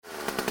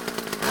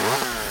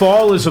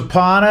fall is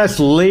upon us.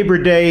 Labor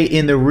Day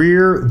in the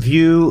rear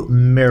view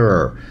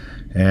mirror.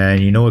 And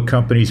you know what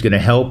company's going to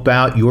help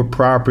out your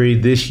property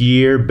this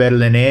year better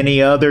than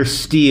any other?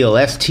 Stihl,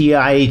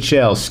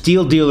 S-T-I-H-L,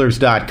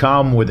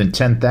 StihlDealers.com, more than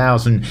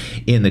 10,000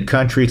 in the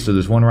country, so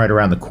there's one right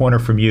around the corner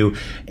from you,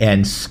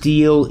 and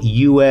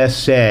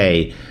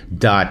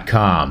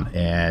StihlUSA.com.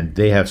 And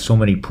they have so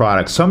many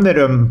products, some that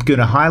I'm going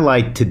to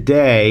highlight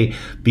today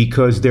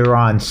because they're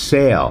on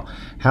sale.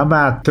 How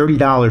about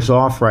 $30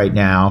 off right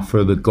now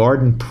for the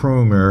garden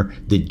pruner,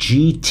 the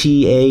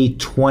GTA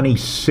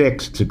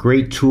 26. It's a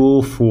great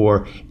tool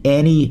for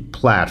any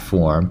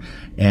platform,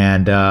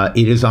 and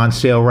it is on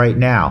sale right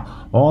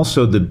now.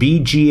 Also, the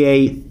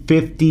BGA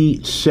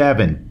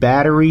 57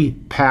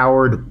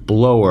 battery-powered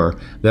blower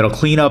that'll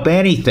clean up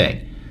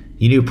anything.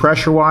 You need a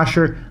pressure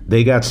washer?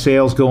 They got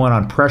sales going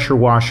on pressure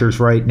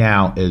washers right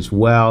now as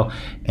well.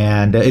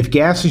 And if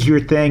gas is your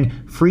thing,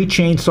 free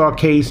chainsaw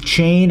case,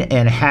 chain,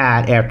 and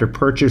hat after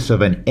purchase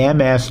of an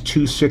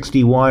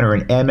MS-261 or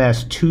an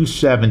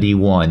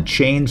MS-271.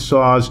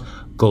 Chainsaws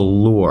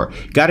galore.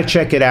 Got to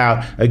check it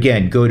out.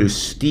 Again, go to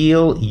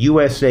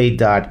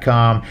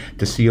StihlUSA.com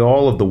to see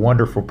all of the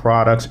wonderful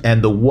products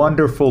and the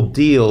wonderful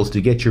deals to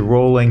get you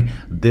rolling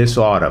this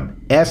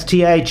autumn.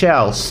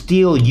 STHL,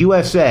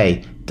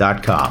 StihlUSA.com.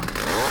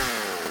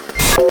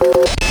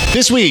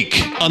 This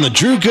week on the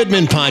Drew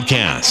Goodman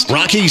Podcast,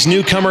 Rockies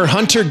newcomer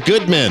Hunter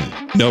Goodman,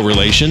 no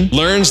relation,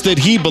 learns that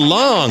he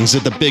belongs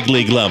at the big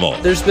league level.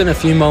 There's been a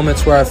few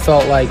moments where I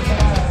felt like,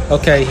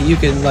 okay, you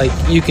can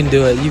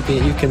do it. You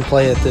can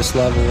play at this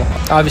level.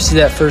 Obviously,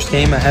 that first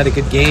game, I had a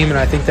good game, and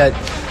I think that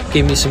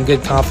gave me some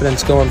good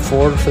confidence going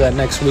forward for that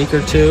next week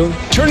or two.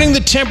 Turning the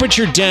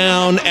temperature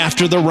down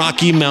after the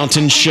Rocky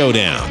Mountain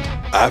Showdown.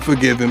 I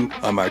forgive him.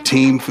 Our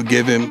team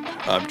forgive him.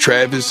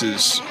 Travis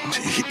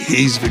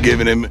he's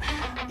forgiven him.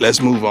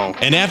 Let's move on.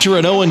 And after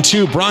an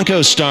 0-2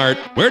 Broncos start,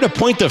 where to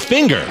point the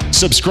finger?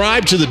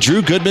 Subscribe to the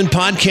Drew Goodman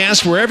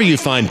Podcast wherever you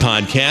find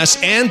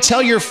podcasts, and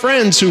tell your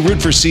friends who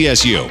root for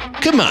CSU.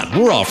 Come on,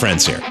 we're all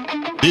friends here.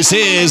 This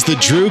is the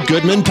Drew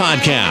Goodman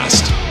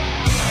Podcast.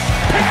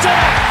 Picked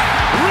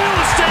off! Real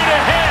estate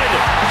ahead!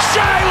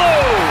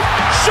 Shiloh!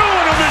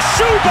 Showing him his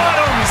shoe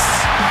bottoms!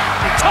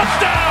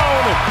 Touchdown!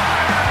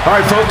 All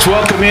right, folks,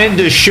 welcome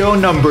into show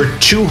number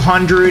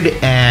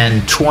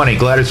 220.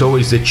 Glad as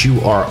always that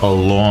you are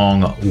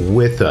along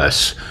with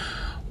us.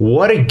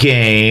 What a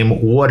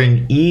game, what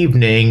an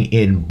evening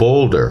in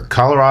Boulder,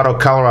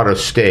 Colorado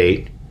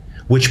State,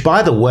 which,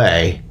 by the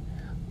way,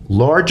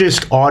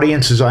 largest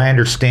audience, as I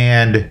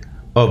understand,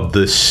 of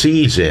the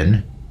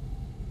season,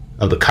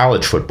 of the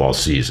college football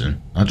season.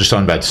 I'm just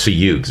talking about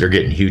CU because they're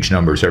getting huge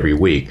numbers every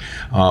week,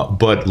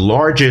 but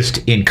largest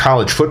in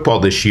college football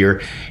this year.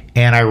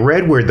 And I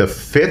read we're the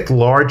 5th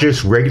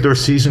largest regular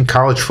season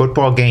college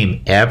football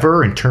game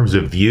ever in terms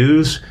of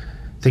views.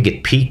 I think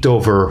it peaked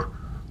over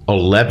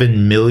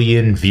 11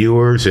 million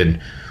viewers, and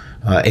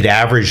it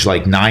averaged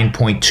like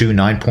 9.2,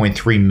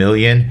 9.3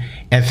 million.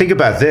 And think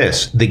about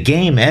this. The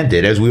game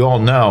ended, as we all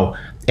know,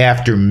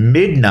 after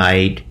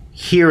midnight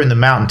here in the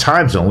Mountain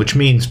Time Zone, which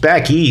means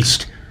back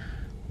east,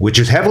 which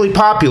is heavily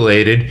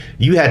populated,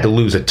 you had to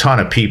lose a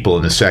ton of people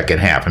in the second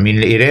half. I mean,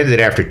 it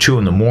ended after 2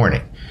 in the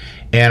morning.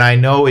 And I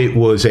know it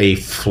was a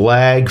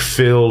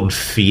flag-filled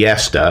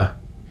fiesta,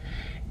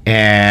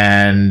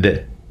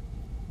 and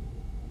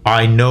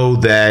I know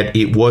that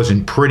it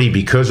wasn't pretty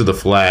because of the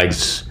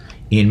flags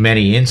in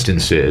many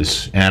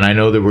instances. And I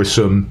know there were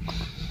some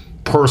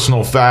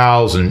personal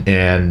fouls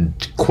and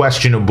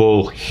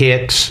questionable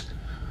hits,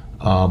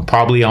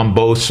 probably on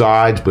both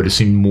sides, but it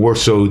seemed more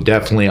so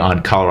definitely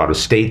on Colorado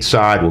State's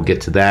side. We'll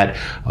get to that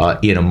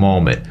in a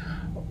moment.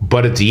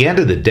 But at the end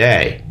of the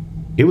day,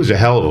 it was a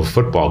hell of a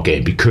football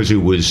game because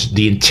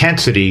the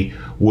intensity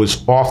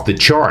was off the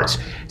charts.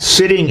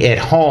 Sitting at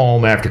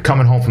home after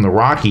coming home from the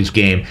Rockies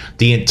game,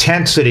 the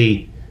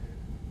intensity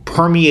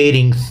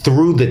permeating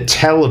through the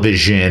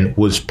television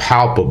was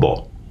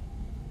palpable.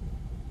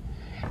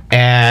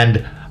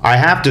 And I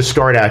have to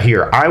start out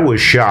here. I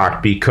was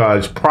shocked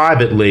because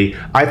privately,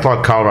 I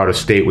thought Colorado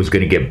State was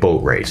going to get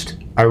boat raced.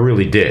 I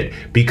really did.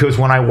 Because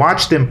when I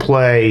watched them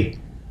play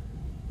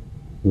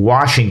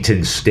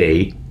Washington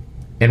State,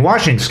 and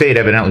Washington State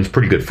evidently is a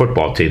pretty good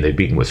football team. They've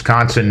beaten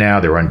Wisconsin now.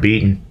 They're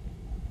unbeaten.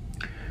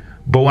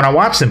 But when I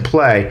watched them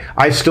play,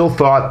 I still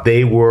thought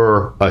they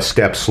were a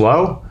step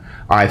slow.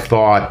 I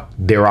thought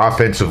their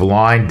offensive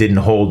line didn't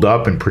hold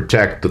up and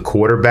protect the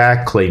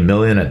quarterback, Clay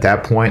Millian, at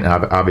that point.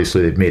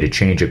 Obviously, they've made a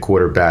change at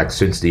quarterback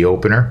since the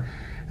opener.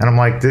 And I'm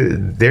like,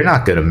 they're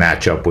not going to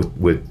match up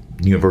with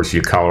University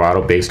of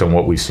Colorado based on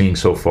what we've seen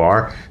so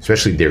far,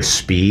 especially their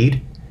speed.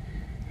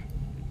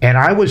 And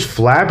I was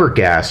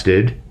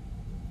flabbergasted,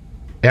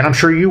 and I'm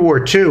sure you were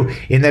too,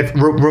 in that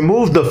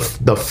remove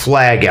the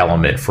flag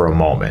element for a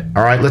moment.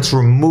 All right, let's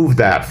remove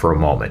that for a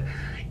moment.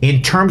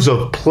 In terms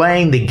of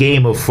playing the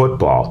game of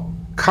football,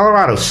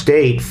 Colorado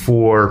State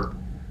for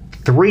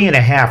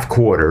 3.5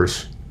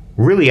 quarters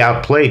really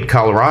outplayed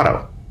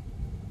Colorado.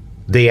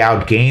 They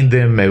outgained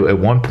them. At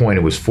one point,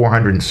 it was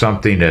 400 and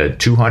something to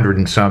 200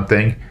 and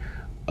something.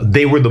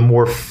 They were the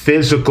more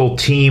physical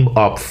team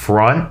up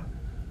front.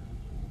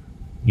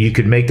 You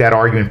could make that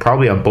argument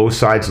probably on both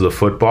sides of the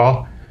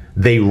football.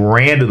 They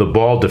ran to the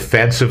ball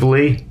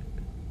defensively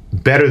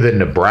better than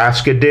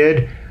Nebraska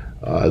did,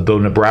 though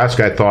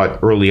Nebraska, I thought,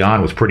 early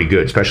on was pretty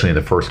good, especially in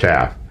the first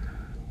half.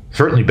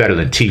 Certainly better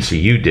than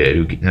TCU did,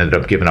 who ended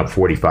up giving up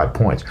 45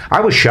 points.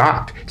 I was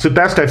shocked. It's the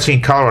best I've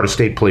seen Colorado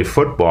State play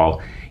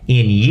football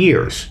in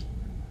years.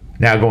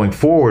 Now, going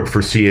forward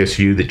for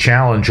CSU, the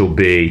challenge will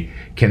be,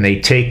 can they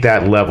take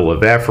that level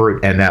of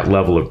effort and that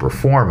level of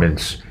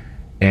performance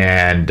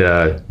and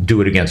do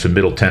it against a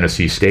Middle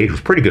Tennessee State, who's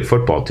a pretty good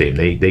football team.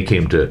 They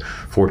came to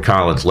Fort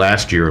Collins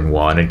last year and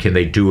won, and can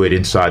they do it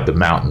inside the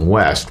Mountain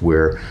West,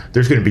 where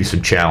there's going to be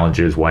some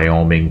challenges?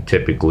 Wyoming,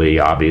 typically,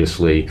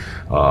 obviously,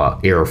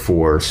 Air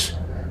Force,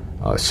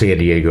 San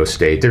Diego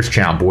State. There's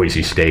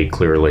Boise State,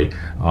 clearly.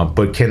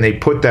 But can they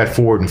put that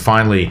forward and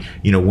finally,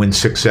 win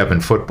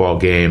 6-7 football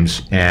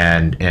games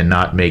and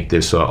not make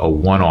this a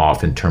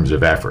one-off in terms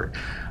of effort?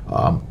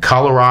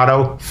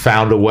 Colorado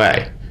found a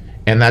way.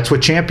 And that's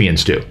what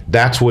champions do.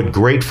 That's what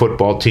great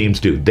football teams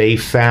do. They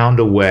found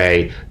a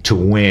way to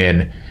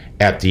win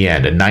at the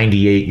end. A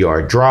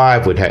 98-yard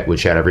drive,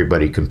 which had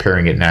everybody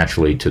comparing it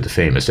naturally to the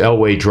famous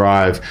Elway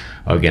drive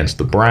against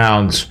the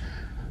Browns.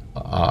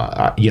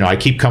 I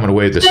keep coming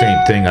away with the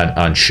same thing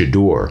on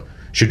Shedeur.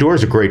 Shedeur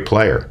is a great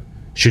player.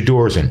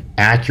 Shedeur is an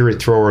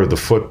accurate thrower of the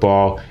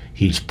football.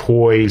 He's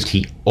poised.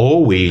 He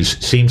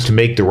always seems to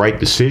make the right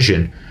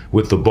decision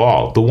with the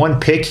ball. The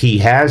one pick he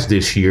has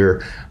this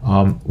year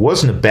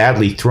wasn't a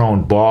badly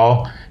thrown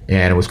ball,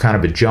 and it was kind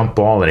of a jump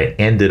ball, and it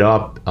ended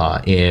up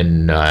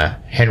in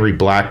Henry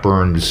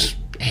Blackburn's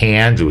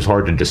hands. It was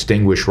hard to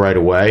distinguish right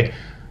away.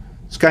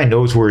 This guy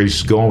knows where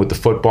he's going with the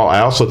football. I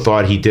also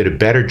thought he did a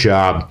better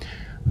job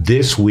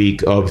this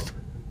week of,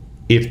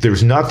 if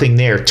there's nothing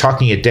there,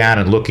 tucking it down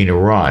and looking to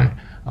run.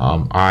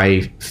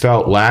 I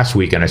felt last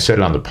week, and I said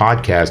it on the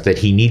podcast, that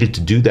he needed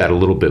to do that a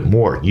little bit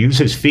more. Use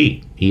his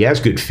feet. He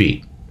has good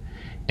feet.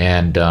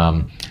 And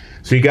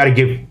so you got to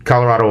give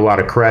Colorado a lot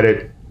of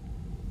credit.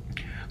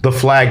 The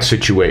flag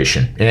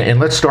situation. And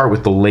let's start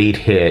with the late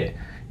hit,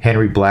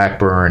 Henry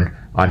Blackburn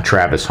on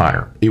Travis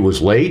Hunter. It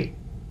was late.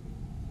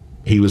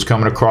 He was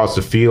coming across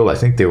the field. I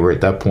think they were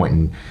at that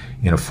point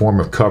in a form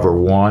of cover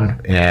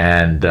one.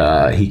 And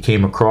he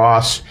came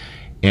across,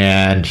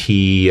 and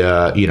he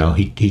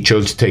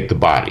chose to take the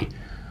body.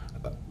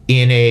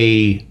 In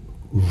a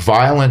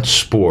violent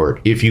sport,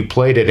 if you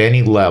played at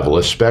any level,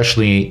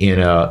 especially in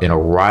a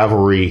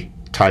rivalry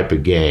type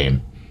of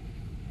game,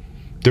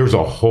 there's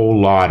a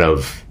whole lot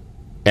of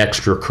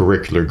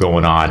extracurricular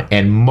going on,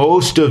 and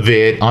most of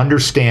it,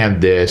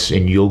 understand this,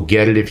 and you'll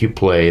get it if you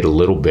play it a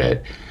little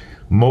bit,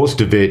 most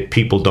of it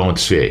people don't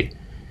see.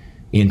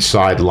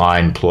 Inside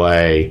line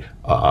play,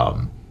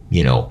 when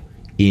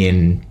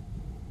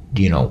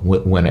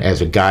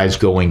as a guy's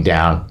going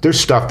down, there's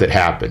stuff that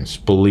happens,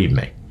 believe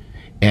me.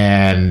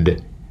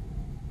 And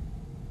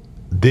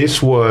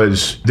this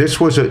was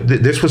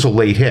a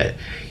late hit.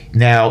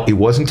 Now, it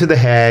wasn't to the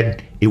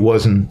head. It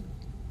wasn't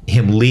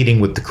him leading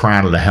with the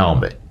crown of the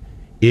helmet.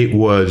 It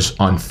was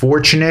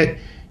unfortunate.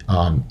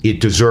 It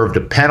deserved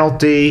a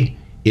penalty.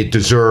 It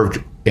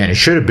deserved, and it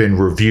should have been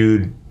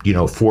reviewed,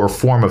 for a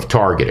form of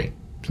targeting.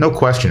 There's no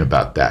question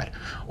about that.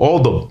 All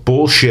the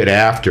bullshit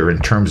after, in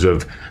terms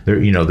of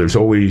there's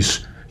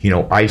always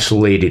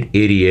isolated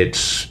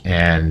idiots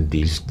and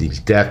these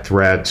death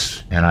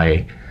threats,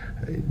 and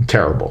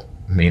terrible.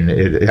 I mean,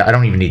 I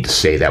don't even need to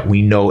say that.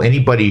 We know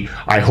anybody,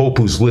 I hope,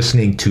 who's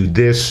listening to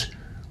this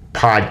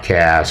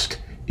podcast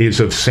is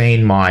of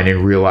sane mind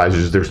and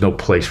realizes there's no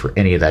place for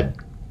any of that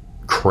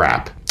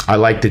crap. I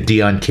like that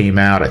Dion came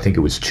out, I think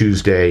it was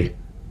Tuesday,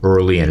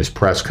 early in his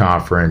press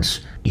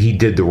conference. He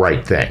did the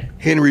right thing.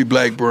 Henry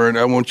Blackburn,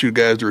 I want you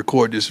guys to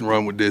record this and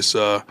run with this.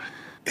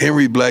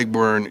 Henry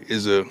Blackburn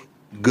is a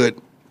good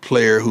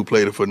player who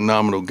played a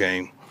phenomenal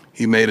game.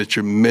 He made a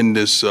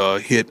tremendous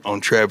hit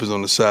on Travis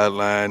on the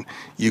sideline.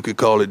 You could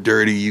call it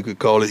dirty. You could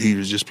call it he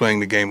was just playing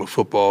the game of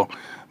football.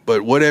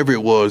 But whatever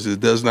it was, it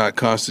does not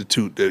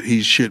constitute that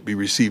he should be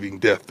receiving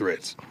death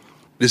threats.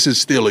 This is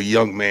still a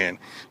young man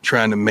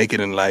trying to make it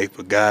in life,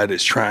 a guy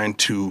that's trying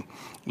to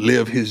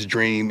live his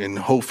dream and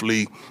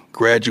hopefully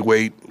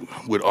graduate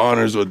with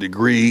honors or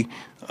degree,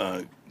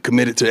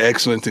 committed to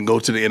excellence, and go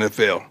to the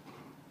NFL.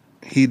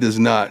 He does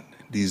not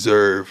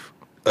deserve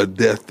a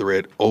death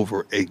threat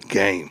over a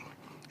game.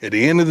 At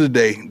the end of the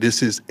day,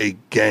 this is a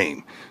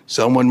game.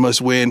 Someone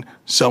must win,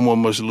 someone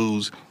must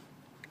lose.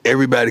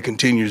 Everybody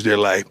continues their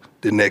life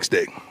the next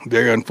day.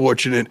 Very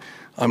unfortunate.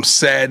 I'm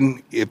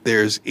saddened if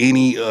there's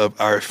any of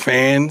our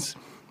fans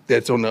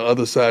that's on the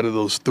other side of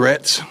those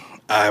threats.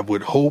 I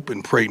would hope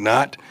and pray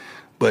not,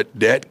 but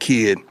that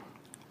kid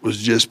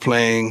was just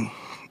playing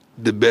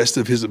the best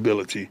of his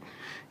ability,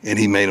 and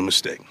he made a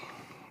mistake.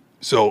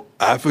 So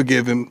I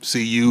forgive him.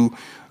 CU,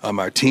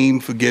 our team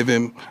forgive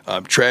him.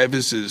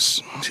 Travis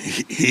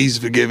he's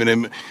forgiven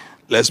him.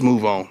 let's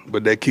move on.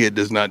 But that kid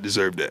does not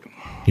deserve that.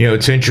 You know,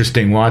 it's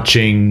interesting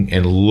watching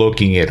and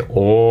looking at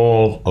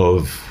all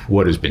of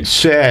what has been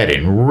said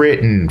and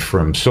written,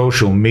 from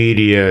social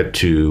media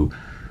to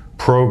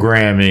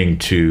programming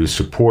to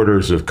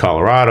supporters of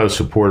Colorado,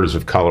 supporters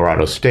of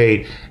Colorado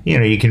State. You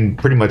know, you can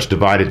pretty much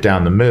divide it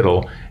down the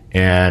middle,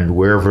 and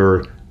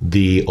wherever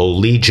the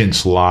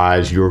allegiance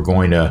lies, you're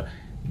going to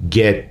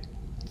get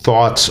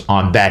thoughts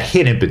on that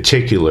hit in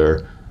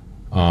particular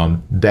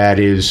that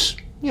is,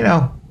 you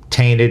know,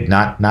 tainted,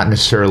 not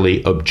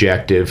necessarily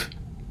objective.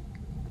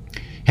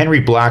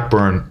 Henry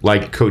Blackburn,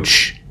 like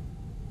Coach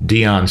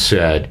Dion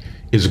said,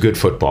 is a good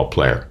football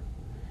player.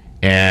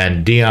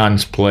 And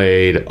Dion's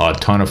played a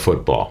ton of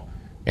football.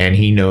 And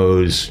he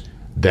knows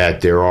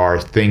that there are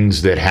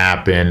things that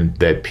happen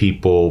that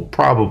people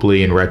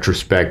probably in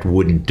retrospect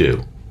wouldn't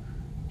do.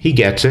 He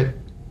gets it.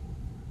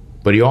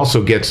 But he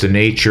also gets the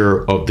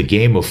nature of the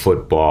game of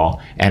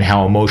football and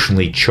how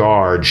emotionally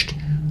charged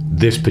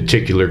this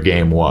particular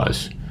game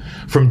was.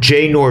 From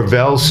Jay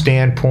Norvell's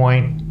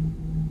standpoint,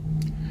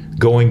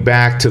 going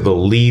back to the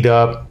lead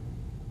up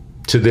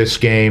to this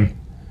game,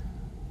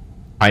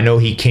 I know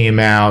he came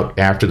out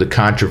after the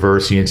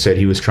controversy and said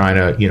he was trying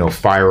to, you know,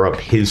 fire up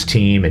his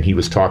team and he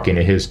was talking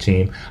to his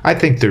team. I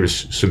think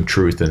there's some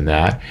truth in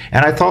that.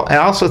 And I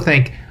also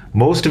think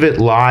most of it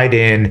lied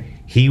in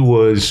he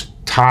was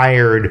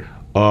tired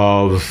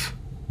of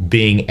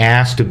being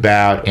asked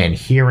about and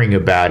hearing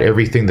about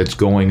everything that's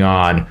going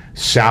on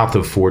south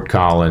of Fort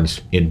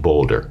Collins in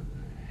Boulder.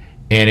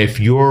 And if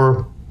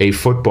you're a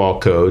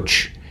football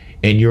coach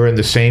and you're in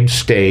the same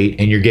state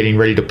and you're getting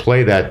ready to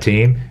play that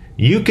team,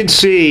 you can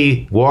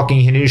see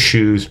walking in his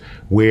shoes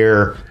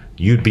where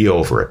you'd be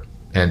over it.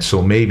 And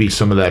so maybe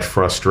some of that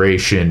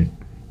frustration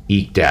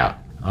eked out.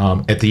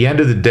 At the end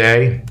of the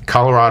day,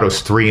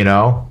 Colorado's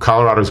 3-0.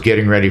 Colorado's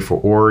getting ready for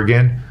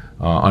Oregon.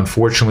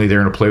 Unfortunately, they're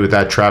going to play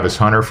without Travis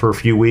Hunter for a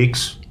few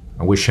weeks.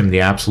 I wish him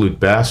the absolute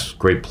best.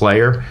 Great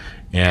player.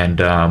 And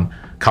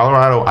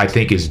Colorado, I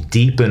think, is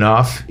deep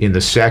enough in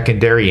the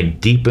secondary and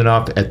deep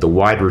enough at the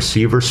wide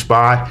receiver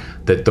spot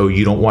that though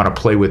you don't want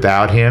to play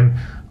without him,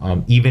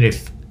 even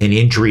if an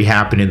injury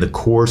happened in the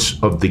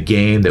course of the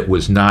game that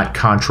was not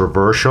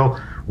controversial,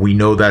 we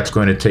know that's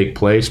going to take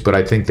place. But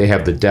I think they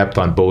have the depth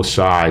on both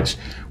sides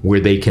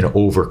where they can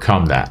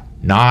overcome that.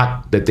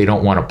 Not that they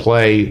don't want to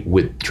play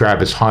with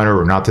Travis Hunter,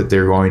 or not that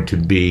they're going to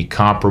be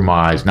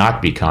compromised,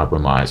 not be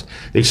compromised.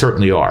 They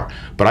certainly are.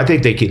 But I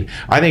think they can.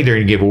 I think they're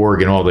going to give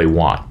Oregon all they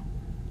want.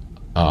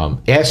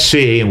 SC,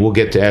 and we'll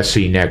get to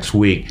SC next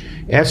week.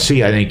 SC,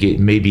 I think it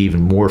may be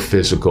even more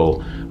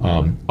physical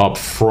up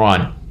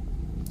front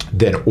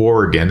than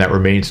Oregon. That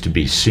remains to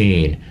be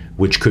seen,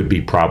 which could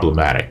be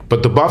problematic.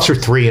 But the Buffs are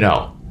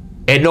 3-0,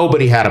 and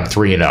nobody had them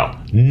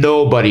 3-0.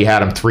 Nobody had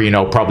them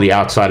 3-0, probably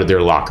outside of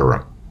their locker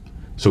room.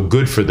 So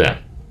good for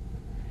them.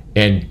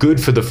 And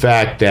good for the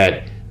fact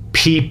that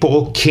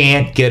people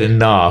can't get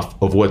enough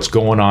of what's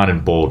going on in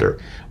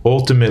Boulder.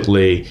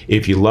 Ultimately,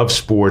 if you love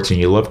sports and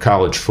you love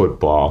college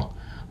football,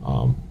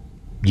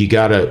 you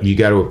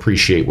gotta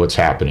appreciate what's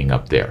happening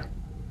up there.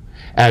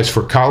 As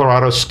for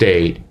Colorado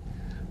State,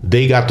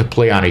 they got to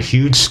play on a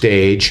huge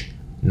stage,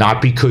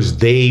 not because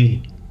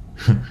they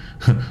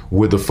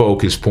were the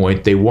focus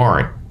point. They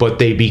weren't. But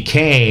they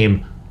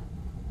became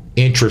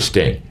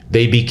interesting.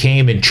 They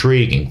became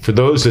intriguing. For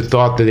those that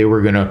thought that they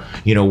were going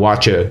to,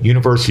 watch a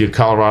University of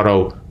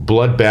Colorado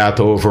bloodbath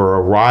over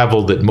a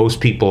rival that most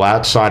people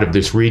outside of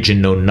this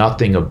region know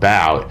nothing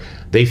about,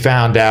 they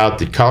found out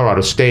that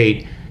Colorado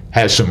State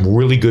has some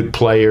really good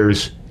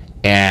players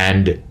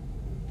and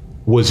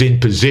was in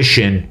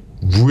position,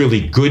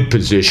 really good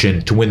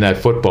position, to win that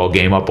football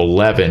game up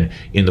 11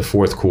 in the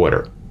fourth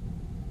quarter.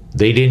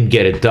 They didn't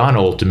get it done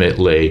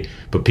ultimately,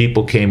 but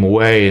people came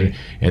away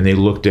and they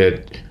looked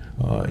at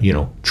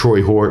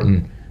Troy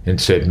Horton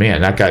and said,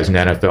 man, that guy's an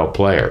NFL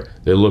player.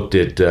 They looked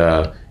at,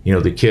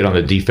 the kid on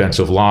the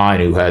defensive line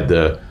who had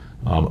the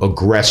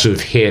aggressive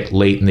hit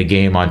late in the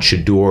game on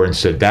Shador and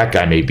said, that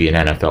guy may be an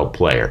NFL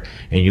player.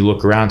 And you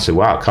look around and say,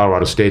 wow,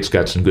 Colorado State's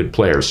got some good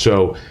players.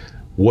 So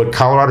what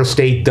Colorado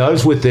State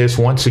does with this,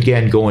 once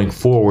again, going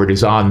forward,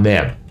 is on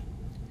them.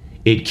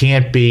 It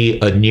can't be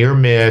a near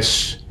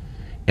miss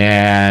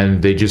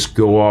and they just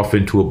go off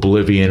into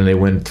oblivion and they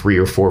win 3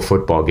 or 4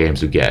 football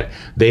games again.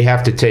 They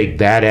have to take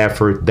that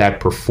effort, that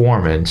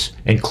performance,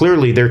 and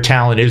clearly their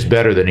talent is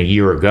better than a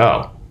year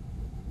ago.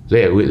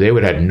 They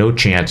would have had no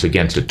chance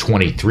against a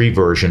 23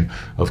 version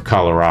of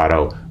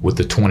Colorado with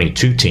the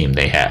 22 team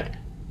they had.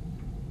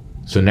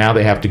 So now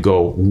they have to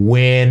go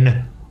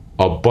win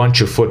a bunch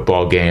of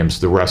football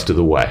games the rest of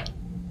the way.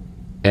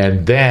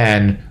 And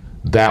then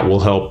that will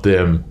help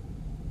them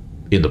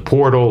in the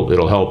portal.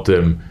 It'll help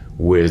them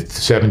with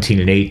 17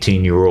 and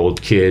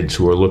 18-year-old kids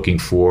who are looking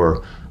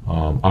for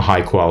a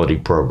high-quality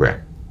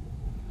program.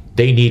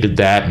 They needed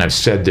that, and I've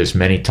said this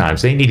many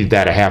times, they needed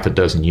that a half a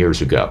dozen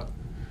years ago.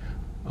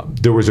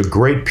 There was a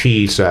great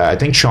piece, I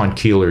think Sean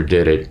Keeler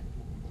did it,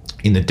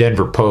 in the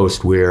Denver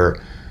Post,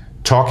 where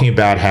talking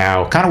about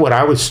how, kind of what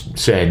I was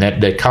saying,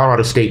 that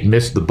Colorado State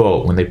missed the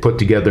boat when they put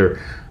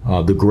together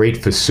the great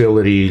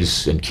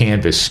facilities and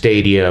Canvas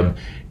Stadium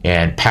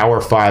and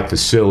Power 5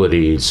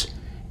 facilities,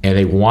 and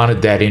they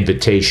wanted that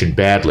invitation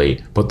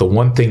badly. But the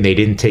one thing they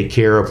didn't take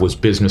care of was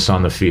business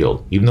on the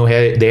field. Even though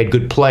they had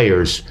good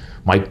players,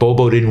 Mike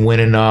Bobo didn't win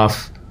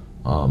enough.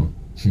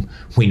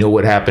 We know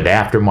what happened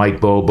after Mike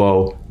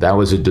Bobo. That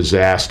was a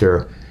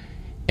disaster.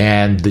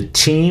 And the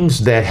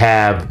teams that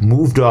have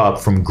moved up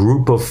from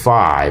Group of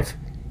 5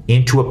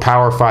 into a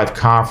Power 5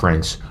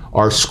 conference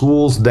are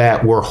schools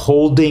that were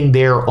holding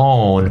their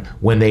own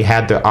when they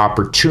had the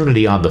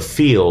opportunity on the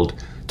field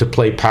to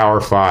play Power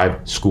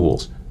 5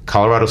 schools.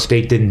 Colorado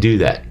State didn't do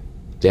that.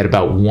 They had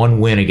about one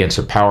win against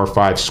a Power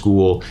 5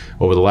 school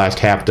over the last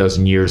half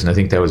dozen years, and I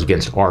think that was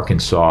against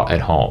Arkansas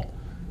at home.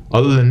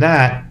 Other than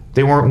that,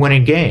 they weren't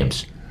winning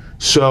games.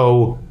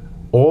 So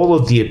all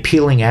of the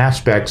appealing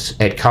aspects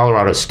at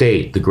Colorado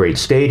State, the great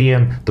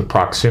stadium, the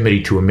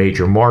proximity to a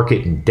major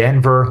market in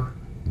Denver,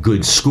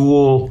 good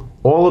school,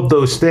 all of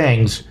those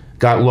things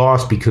got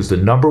lost because the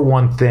number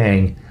one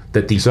thing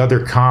that these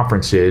other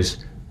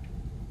conferences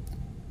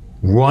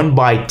run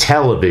by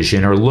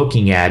television are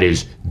looking at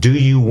is, do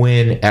you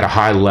win at a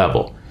high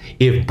level?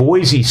 If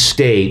Boise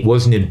State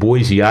wasn't in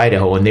Boise,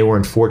 Idaho, and they were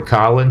in Fort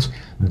Collins,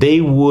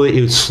 it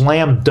was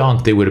slam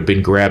dunk, they would have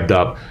been grabbed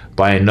up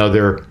by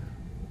another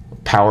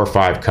Power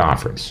 5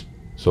 conference.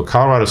 So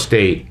Colorado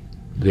State,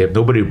 they have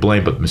nobody to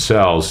blame but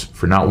themselves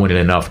for not winning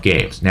enough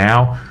games.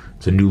 Now,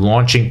 it's a new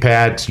launching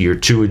pad. It's year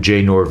 2 of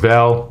Jay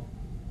Norvell.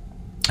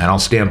 And I'll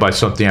stand by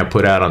something I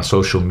put out on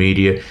social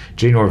media.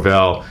 Jay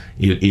Norvell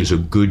is a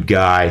good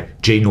guy.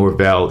 Jay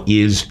Norvell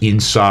is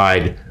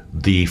inside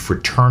the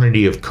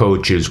fraternity of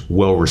coaches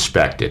well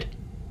respected.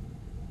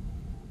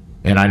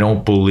 And I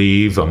don't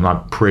believe, I'm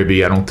not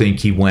privy, I don't think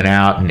he went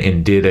out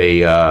and did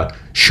a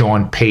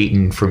Sean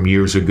Payton from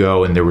years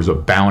ago and there was a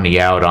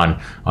bounty out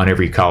on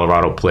every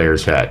Colorado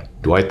player's head.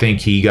 Do I think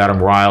he got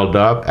him riled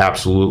up?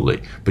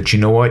 Absolutely. But you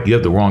know what? You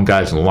have the wrong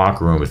guys in the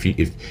locker room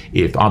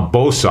if on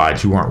both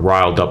sides you weren't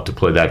riled up to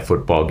play that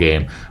football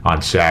game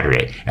on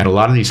Saturday. And a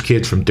lot of these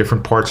kids from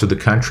different parts of the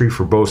country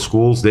for both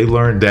schools, they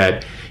learned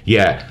that,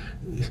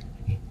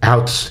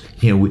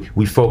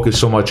 we focus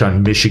so much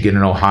on Michigan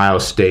and Ohio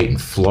State and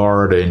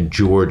Florida and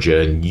Georgia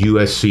and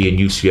USC and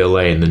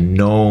UCLA and the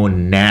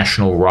known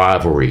national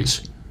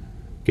rivalries.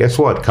 Guess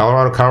what?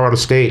 Colorado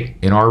State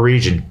in our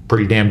region,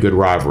 pretty damn good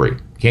rivalry.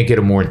 Can't get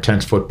a more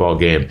intense football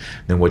game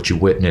than what you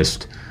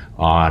witnessed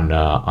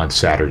on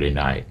Saturday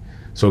night.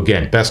 So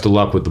again, best of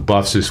luck with the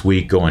Buffs this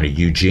week going to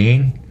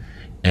Eugene.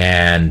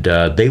 And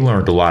they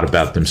learned a lot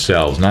about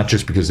themselves, not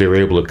just because they were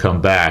able to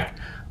come back,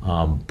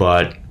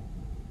 but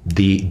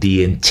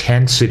the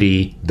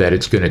intensity that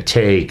it's going to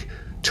take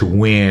to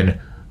win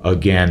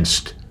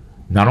against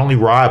not only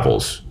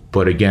rivals,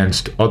 but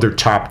against other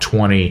top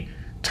 20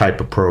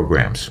 type of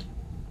programs.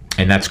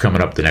 And that's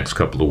coming up the next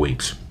couple of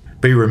weeks.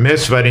 Be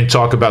remiss if I didn't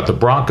talk about the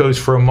Broncos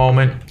for a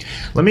moment.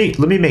 Let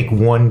me make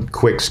one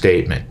quick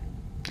statement.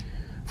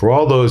 For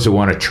all those who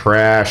want to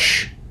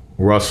trash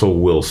Russell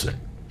Wilson,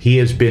 he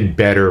has been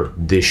better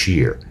this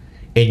year.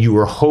 And you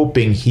were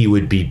hoping he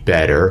would be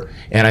better.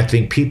 And I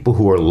think people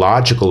who are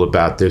logical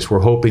about this were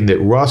hoping that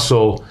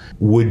Russell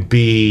would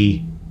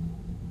be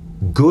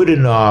good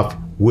enough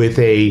with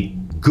a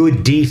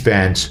good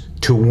defense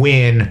to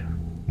win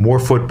more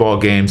football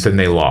games than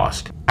they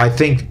lost. I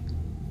think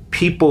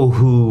people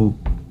who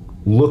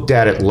looked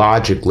at it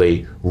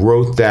logically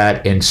wrote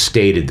that and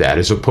stated that,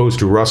 as opposed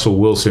to Russell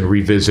Wilson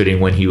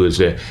revisiting when he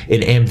was an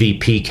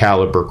MVP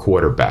caliber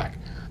quarterback.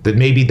 That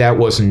maybe that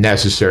wasn't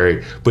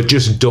necessary, but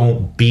just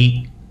don't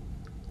beat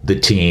the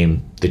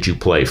team that you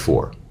play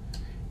for.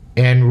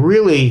 And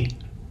really,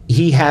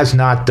 he has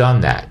not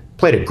done that.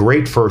 Played a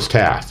great first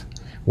half.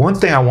 One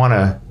thing I want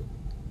to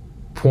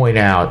point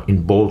out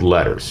in bold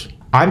letters,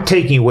 I'm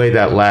taking away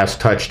that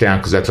last touchdown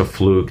because that's a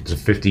fluke. It's a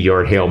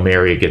 50-yard Hail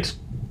Mary. It gets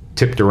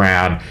tipped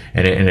around,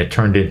 and it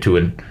turned into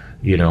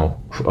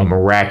a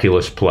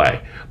miraculous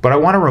play. But I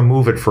want to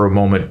remove it for a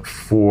moment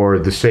for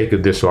the sake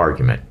of this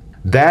argument.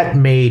 That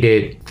made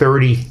it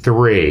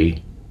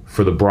 33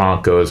 for the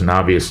Broncos, and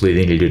obviously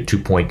they needed a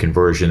 2-point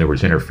conversion. There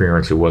was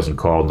interference. It wasn't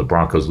called, and the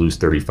Broncos lose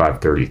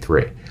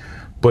 35-33.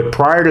 But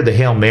prior to the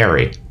Hail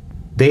Mary,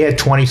 they had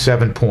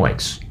 27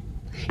 points.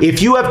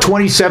 If you have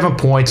 27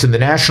 points in the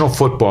National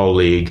Football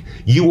League,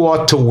 you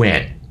ought to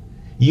win.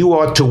 You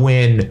ought to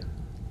win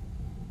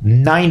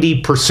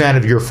 90%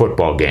 of your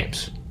football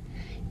games.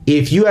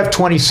 If you have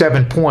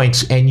 27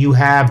 points and you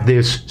have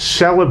this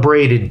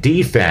celebrated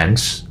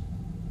defense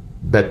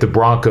that the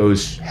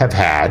Broncos have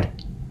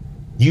had,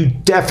 you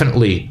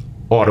definitely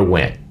ought to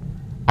win.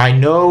 I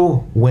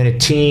know when a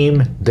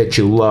team that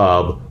you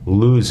love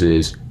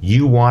loses,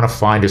 you want to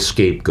find a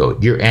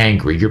scapegoat. You're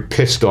angry. You're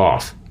pissed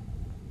off.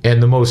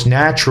 And the most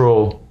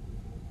natural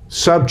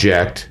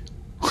subject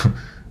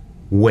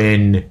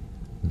when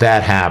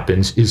that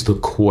happens is the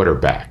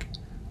quarterback.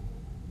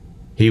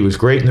 He was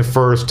great in the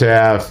first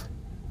half,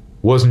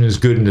 wasn't as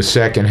good in the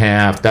second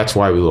half. That's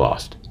why we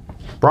lost.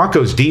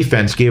 Broncos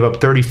defense gave up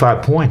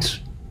 35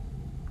 points.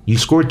 You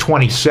scored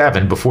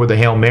 27 before the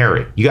Hail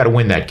Mary. You got to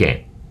win that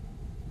game.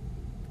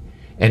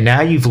 And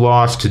now you've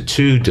lost to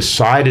two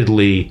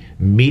decidedly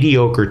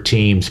mediocre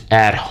teams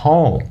at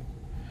home.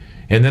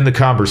 And then the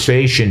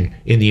conversation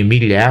in the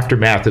immediate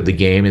aftermath of the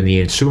game in the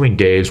ensuing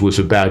days was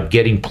about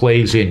getting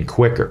plays in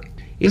quicker.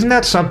 Isn't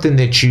that something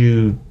that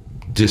you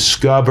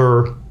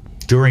discover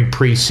during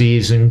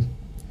preseason,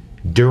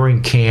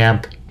 during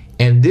camp?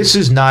 And this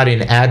is not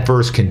in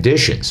adverse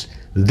conditions.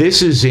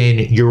 This is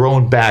in your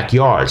own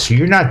backyard. So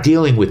you're not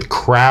dealing with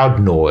crowd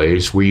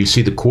noise where you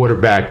see the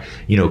quarterback,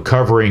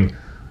 covering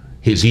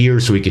his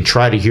ears so he can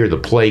try to hear the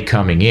play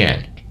coming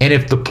in. And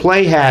if the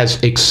play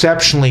has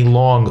exceptionally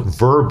long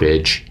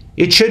verbiage,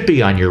 it should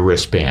be on your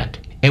wristband.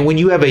 And when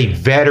you have a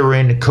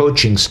veteran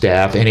coaching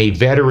staff and a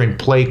veteran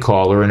play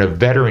caller and a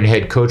veteran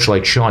head coach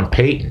like Sean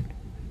Payton,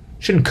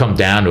 shouldn't come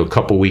down to a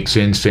couple weeks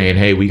in saying,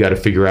 hey, we got to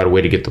figure out a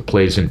way to get the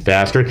plays in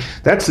faster.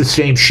 That's the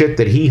same shit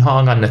that he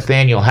hung on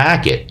Nathaniel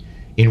Hackett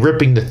in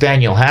ripping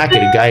Nathaniel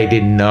Hackett, a guy he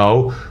didn't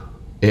know,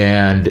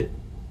 and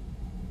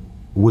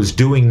was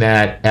doing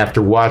that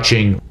after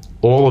watching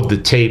all of the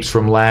tapes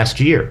from last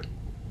year.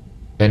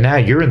 And now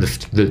you're in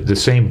the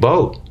same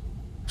boat.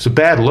 It's a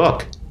bad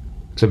look.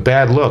 It's a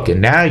bad look.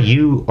 And now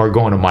you are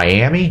going to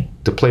Miami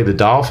to play the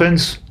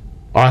Dolphins.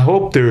 I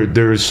hope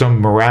there's some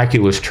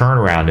miraculous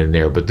turnaround in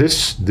there, but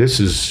this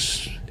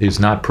is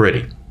not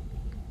pretty.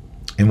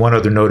 And one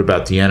other note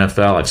about the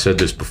NFL, I've said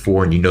this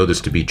before, and you know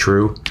this to be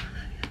true.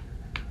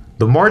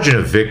 The margin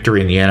of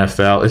victory in the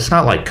NFL, it's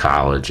not like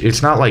college.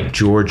 It's not like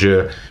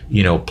Georgia,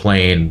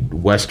 playing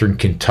Western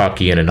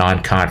Kentucky in a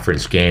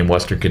non-conference game.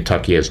 Western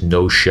Kentucky has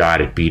no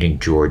shot at beating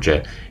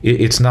Georgia.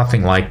 It's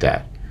nothing like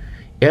that.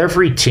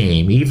 Every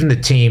team, even the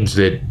teams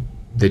that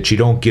you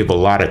don't give a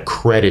lot of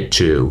credit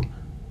to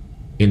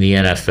in the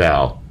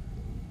NFL,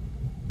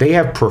 they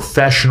have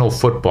professional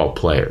football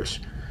players.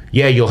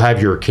 Yeah, you'll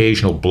have your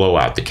occasional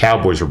blowout. The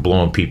Cowboys are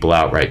blowing people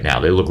out right now.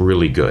 They look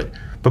really good.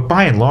 But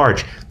by and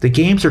large, the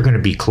games are going to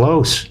be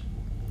close.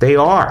 They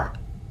are.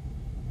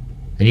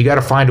 And you got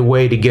to find a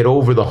way to get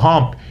over the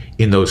hump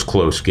in those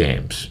close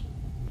games.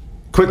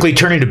 Quickly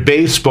turning to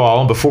baseball,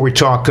 and before we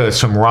talk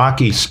some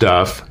Rocky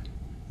stuff,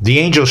 the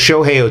Angels'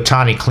 Shohei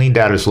Ohtani cleaned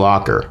out his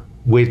locker,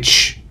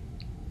 which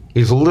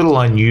is a little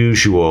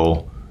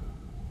unusual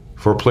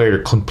for a player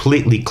to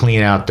completely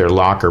clean out their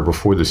locker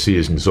before the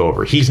season's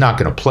over. He's not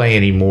going to play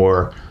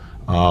anymore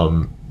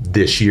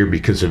this year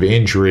because of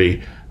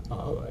injury.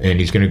 And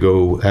he's going to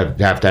go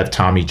have to have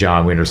Tommy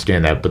John. We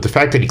understand that. But the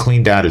fact that he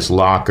cleaned out his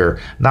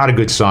locker, not a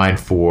good sign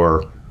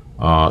for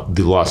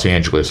the Los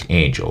Angeles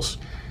Angels.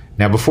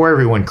 Now, before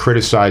everyone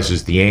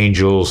criticizes the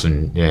Angels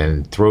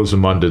and throws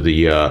them under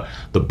the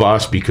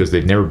bus because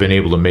they've never been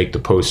able to make the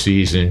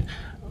postseason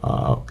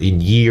in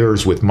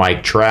years with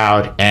Mike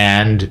Trout,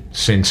 and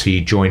since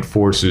he joined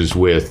forces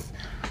with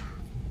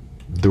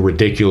the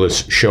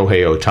ridiculous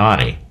Shohei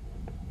Ohtani,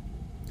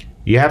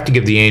 you have to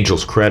give the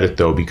Angels credit,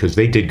 though, because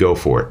they did go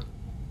for it.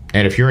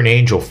 And if you're an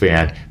Angel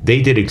fan,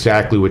 they did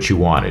exactly what you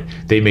wanted.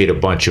 They made a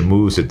bunch of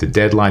moves at the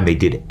deadline. They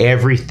did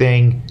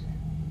everything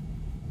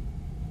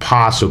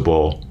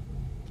possible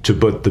to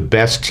put the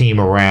best team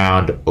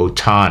around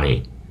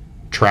Ohtani.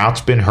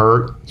 Trout's been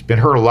hurt. He's been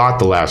hurt a lot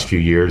the last few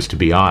years, to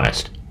be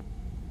honest.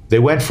 They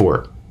went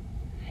for it.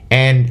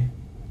 And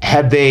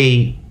had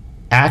they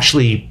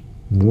actually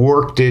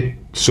worked it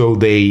so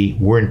they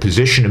were in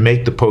position to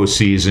make the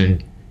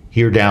postseason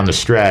here down the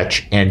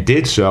stretch and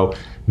did so,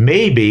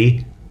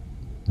 maybe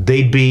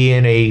they'd be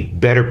in a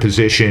better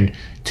position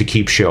to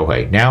keep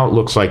Shohei. Now it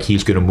looks like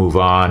he's going to move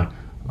on.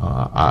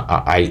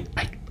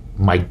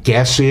 My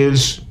guess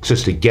is, it's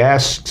just a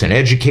guess, it's an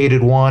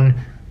educated one,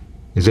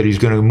 is that he's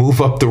going to move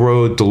up the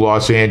road to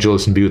Los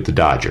Angeles and be with the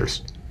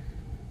Dodgers.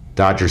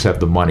 Dodgers have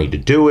the money to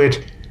do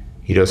it.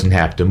 He doesn't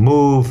have to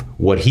move.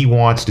 What he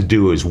wants to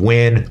do is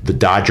win. The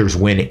Dodgers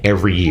win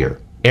every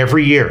year.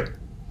 Every year.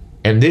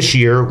 And this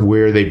year,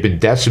 where they've been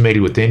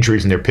decimated with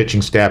injuries in their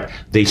pitching staff,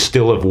 they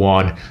still have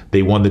won.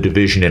 They won the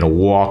division in a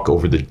walk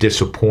over the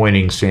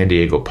disappointing San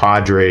Diego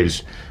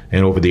Padres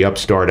and over the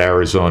upstart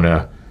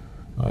Arizona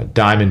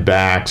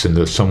Diamondbacks and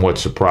the somewhat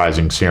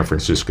surprising San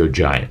Francisco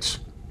Giants.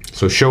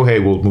 So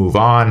Shohei will move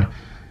on,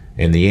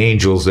 and the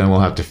Angels then will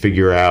have to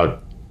figure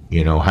out,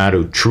 how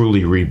to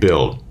truly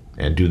rebuild.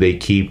 And do they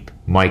keep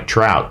Mike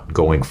Trout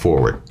going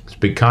forward? It's a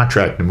big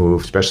contract to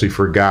move, especially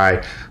for a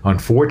guy,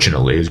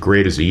 unfortunately, as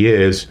great as he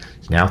is.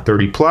 He's now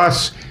 30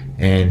 plus,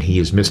 and he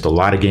has missed a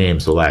lot of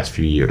games the last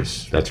few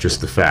years. That's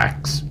just the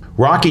facts.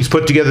 Rockies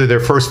put together their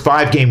first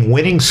 5-game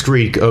winning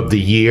streak of the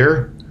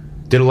year.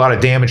 Did a lot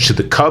of damage to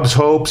the Cubs'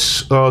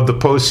 hopes of the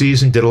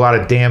postseason. Did a lot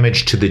of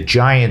damage to the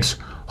Giants'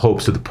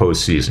 hopes of the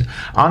postseason.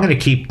 I'm going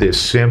to keep this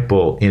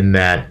simple in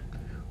that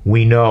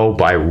we know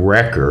by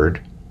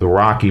record the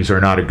Rockies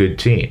are not a good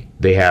team.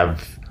 They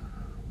have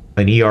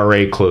an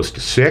ERA close to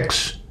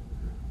 6.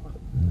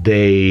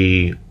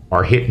 They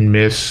are hit and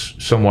miss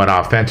somewhat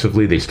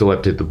offensively. They still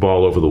have to hit the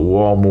ball over the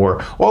wall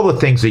more. All the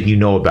things that you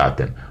know about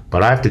them.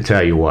 But I have to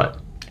tell you what,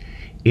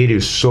 it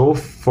is so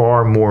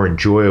far more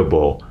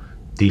enjoyable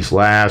these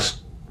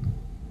last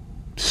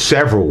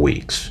several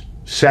weeks,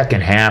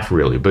 second half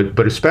really,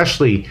 but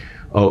especially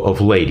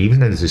of late,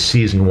 even as the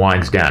season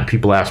winds down.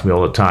 People ask me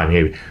all the time,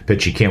 hey,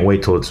 bet you can't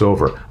wait till it's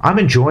over. I'm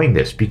enjoying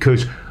this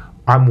because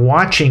I'm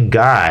watching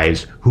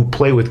guys who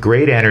play with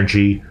great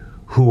energy,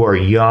 who are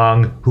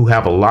young, who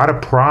have a lot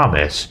of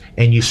promise,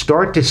 and you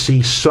start to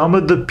see some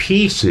of the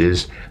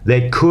pieces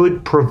that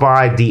could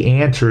provide the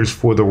answers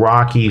for the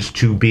Rockies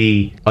to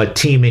be a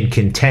team in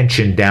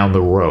contention down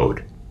the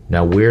road.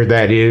 Now, where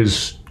that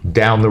is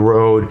down the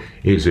road,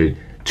 is it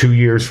 2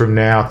 years from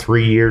now,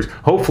 3 years?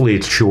 Hopefully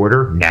it's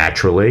shorter,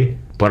 naturally,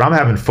 but I'm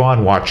having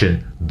fun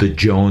watching the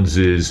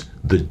Joneses,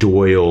 the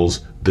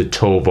Doyles, the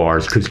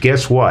Tovars, because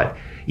guess what?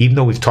 Even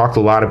though we've talked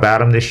a lot about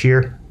them this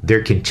year,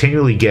 they're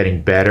continually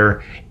getting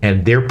better,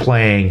 and they're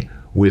playing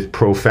with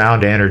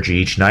profound energy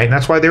each night, and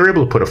that's why they're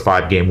able to put a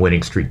 5-game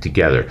winning streak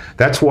together.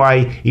 That's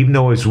why, even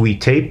though as we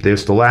tape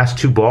this, the last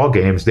 2 ball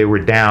games, they were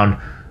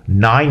down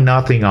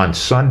 9-0 on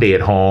Sunday at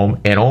home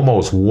and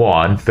almost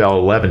won,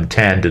 fell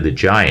 11-10 to the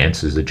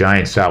Giants, as the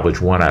Giants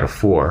salvaged 1 out of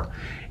 4.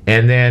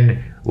 And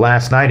then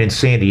last night in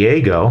San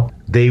Diego,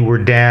 they were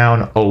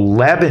down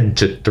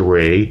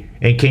 11-3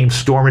 and came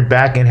storming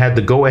back and had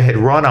the go-ahead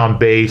run on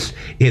base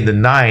in the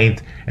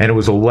 9th, and it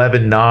was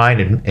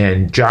 11-9,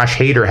 and Josh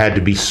Hader had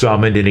to be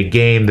summoned in a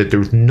game that there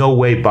was no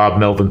way Bob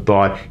Melvin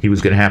thought he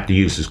was going to have to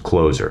use his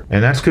closer.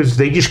 And that's because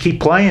they just keep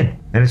playing,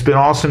 and it's been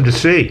awesome to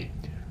see.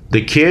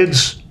 The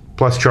kids,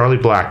 plus Charlie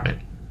Blackmon,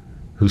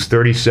 who's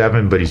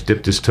 37, but he's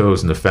dipped his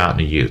toes in the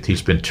fountain of youth.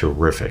 He's been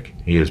terrific.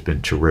 He has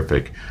been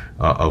terrific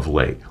of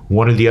late.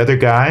 One of the other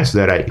guys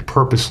that I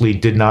purposely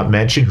did not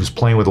mention, who's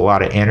playing with a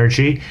lot of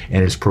energy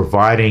and is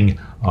providing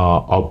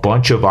a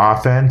bunch of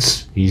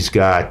offense. He's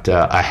got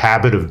a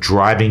habit of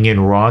driving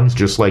in runs,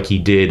 just like he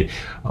did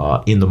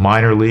in the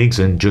minor leagues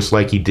and just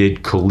like he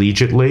did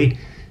collegiately.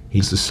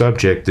 He's the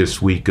subject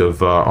this week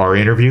of our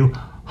interview.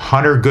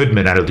 Hunter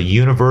Goodman out of the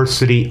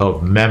University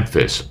of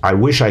Memphis. I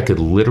wish I could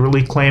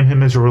literally claim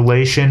him as a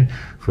relation.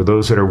 For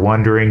those that are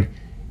wondering,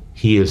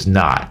 he is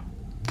not.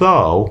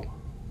 Though,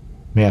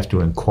 may have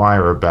to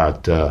inquire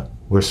about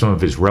where some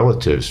of his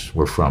relatives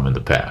were from in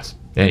the past.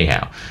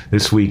 Anyhow,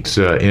 this week's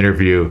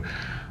interview,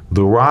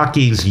 the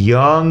Rockies'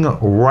 young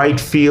right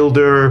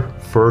fielder,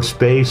 first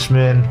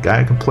baseman,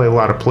 guy who can play a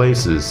lot of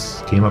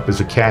places, came up as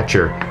a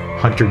catcher,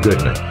 Hunter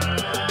Goodman.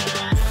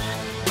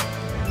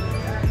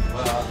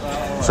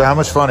 So how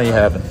much fun are you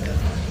having?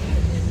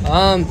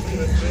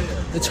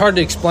 It's hard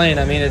to explain.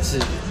 I mean, it's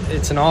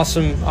an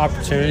awesome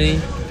opportunity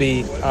to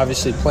be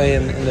obviously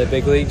playing in the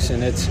big leagues,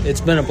 and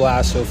it's been a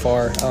blast so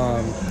far.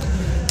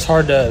 It's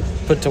hard to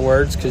put to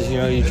words because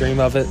you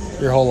dream of it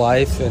your whole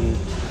life, and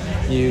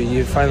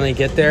you finally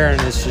get there, and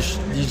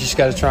you just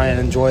got to try and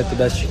enjoy it the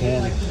best you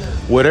can.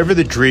 Whatever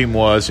the dream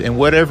was, and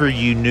whatever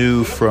you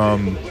knew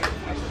from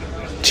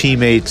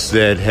teammates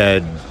that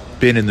had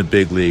been in the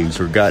big leagues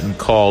or gotten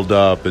called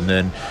up and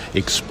then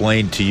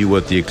explained to you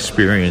what the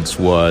experience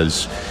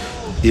was,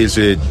 is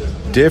it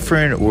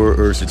different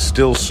or is it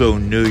still so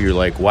new you're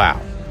like,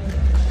 wow?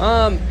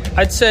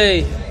 I'd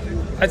say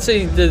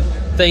the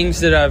things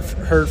that I've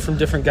heard from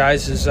different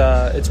guys is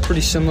it's pretty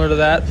similar to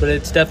that, but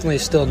it's definitely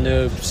still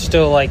new.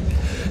 Still like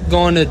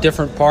going to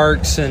different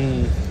parks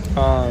and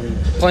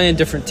playing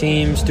different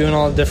teams, doing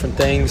all the different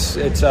things.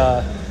 It's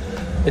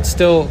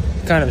still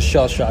kind of a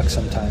shell shock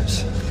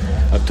sometimes.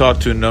 I've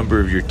talked to a number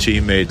of your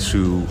teammates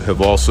who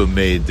have also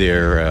made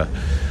their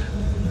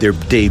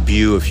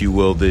debut, if you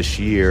will, this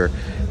year.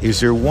 Is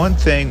there one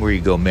thing where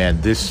you go, man,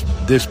 this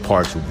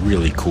part's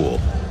really cool?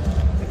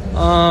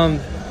 I'd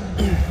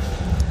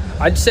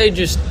say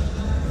just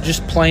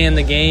playing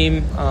the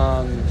game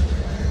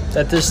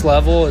at this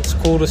level. It's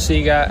cool to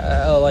see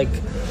like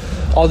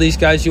all these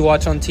guys you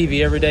watch on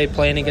TV every day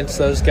playing against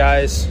those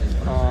guys,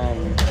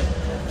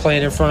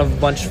 playing in front of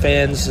a bunch of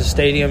fans. The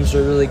stadiums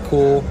are really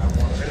cool.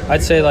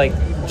 I'd say like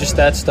just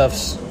that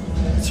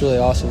it's really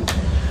awesome.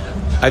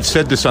 I've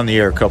said this on the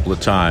air a couple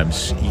of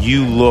times.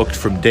 You looked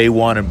from day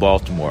one in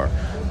Baltimore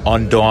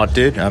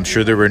undaunted. I'm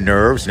sure there were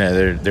nerves.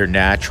 They're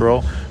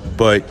natural,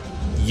 but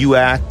you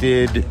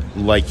acted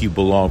like you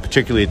belong,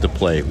 particularly at the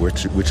plate,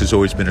 which has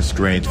always been a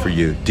strength for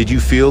you. Did you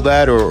feel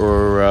that,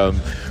 or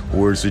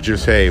is it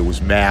just, hey, it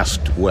was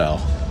masked well?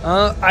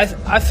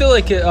 I feel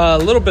like a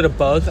little bit of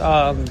both.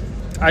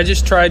 I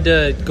just tried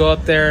to go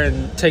up there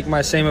and take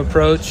my same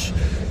approach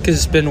because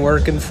it's been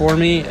working for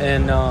me,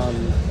 and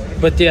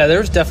but yeah, there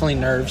was definitely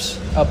nerves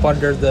up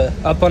under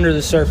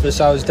the surface.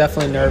 I was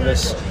definitely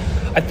nervous.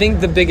 I think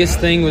the biggest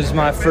thing was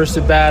my first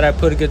at bat. I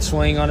put a good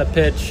swing on a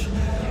pitch,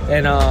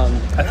 and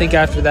I think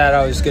after that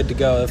I was good to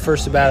go. The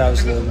first at bat I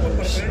was a little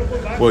nervous.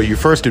 Well, your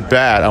first at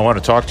bat, I want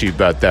to talk to you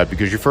about that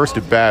because your first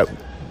at bat,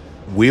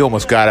 we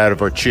almost got out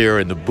of our chair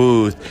in the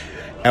booth.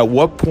 At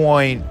what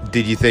point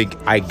did you think,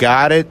 I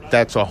got it,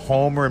 that's a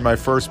homer in my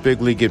first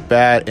big league at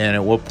bat, and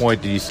at what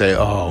point did you say,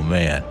 oh,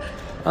 man?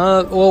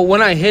 Well,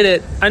 when I hit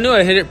it, I knew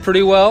I hit it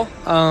pretty well.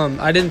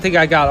 I didn't think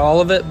I got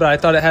all of it, but I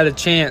thought it had a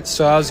chance.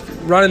 So I was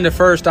running to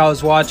first. I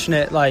was watching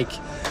it like,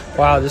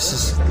 wow, this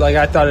is like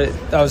I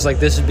was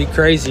like, this would be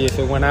crazy if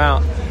it went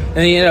out.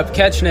 and he ended up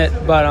catching it.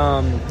 But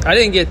I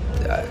didn't get.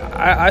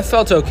 I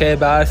felt okay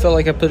about it. I felt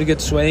like I put a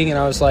good swing, and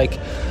I was like,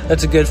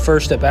 "That's a good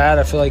first at bat."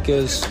 I feel like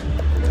it was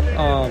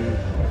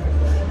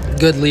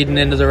good leading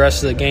into the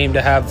rest of the game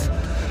to have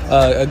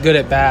a good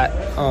at bat.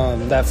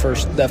 That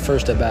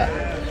first at bat.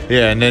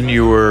 Yeah, and then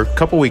you were a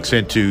couple weeks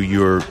into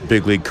your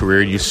big league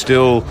career. You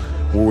still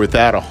were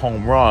without a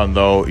home run,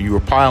 though you were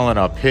piling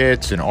up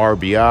hits and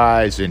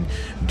RBIs and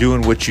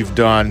doing what you've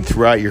done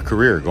throughout your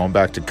career, going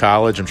back to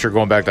college, I'm sure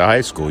going back to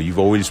high school. You've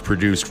always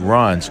produced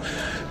runs.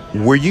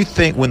 Where you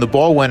think when the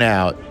ball went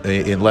out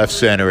in left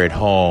center at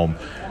home,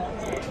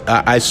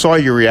 I saw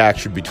your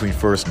reaction between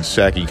first and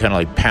second. You kind of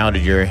like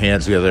pounded your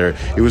hands together.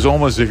 It was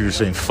almost as if you were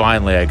saying,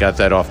 finally, I got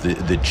that off the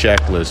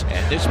checklist.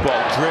 And this ball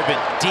driven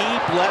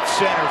deep left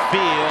center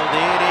field.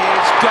 It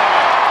is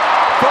gone.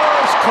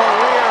 First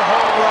career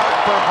home run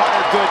for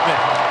Hunter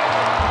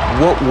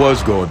Goodman. What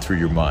was going through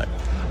your mind?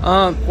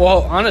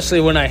 Well,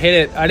 honestly, when I hit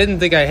it, I didn't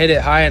think I hit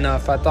it high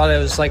enough. I thought it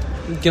was like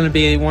going to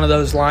be one of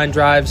those line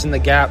drives in the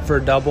gap for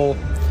a double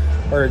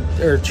or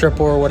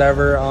triple or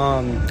whatever.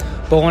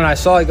 But when I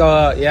saw it go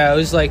out, it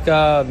was like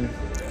I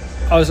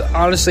was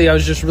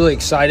just really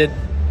excited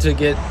to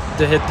hit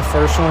the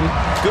first one.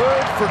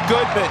 Good for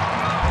Goodman.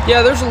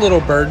 Yeah, there's a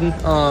little burden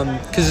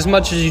because as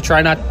much as you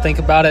try not to think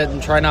about it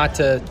and try not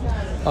to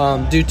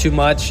do too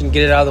much and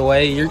get it out of the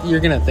way, you're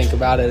going to think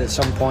about it at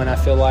some point, I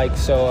feel like.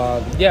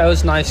 So, it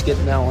was nice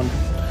getting that one.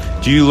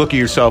 Do you look at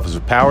yourself as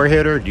a power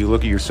hitter? Do you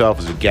look at yourself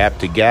as a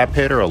gap-to-gap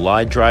hitter, a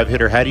line drive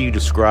hitter? How do you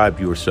describe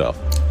yourself?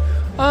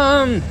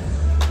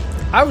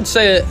 I would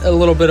say a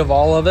little bit of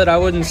all of it. I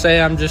wouldn't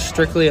say I'm just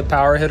strictly a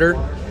power hitter.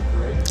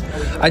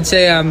 I'd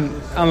say I'm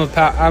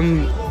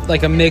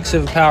like a mix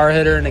of a power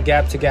hitter and a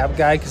gap-to-gap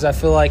guy because I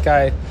feel like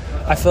I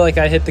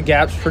hit the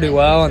gaps pretty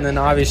well, and then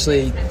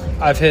obviously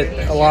I've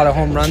hit a lot of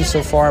home runs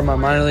so far in my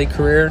minor league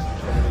career.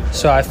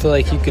 So I feel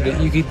like you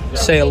could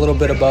say a little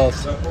bit of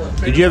both.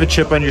 Did you have a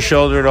chip on your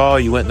shoulder at all?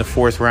 You went in the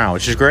fourth round,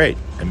 which is great.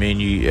 I mean,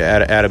 you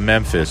out of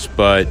Memphis,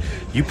 but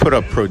you put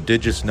up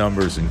prodigious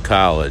numbers in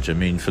college. I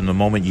mean, from the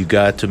moment you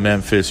got to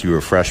Memphis, you were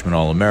a freshman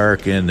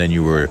All-American, then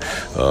you were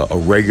a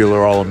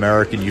regular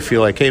All-American. You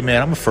feel like, hey,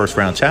 man, I'm a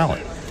first-round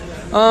talent.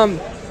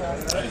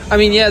 I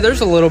mean, yeah,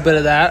 there's a little bit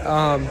of that,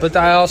 but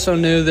I also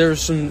knew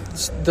there's some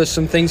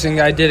things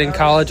I did in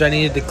college I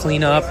needed to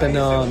clean up, and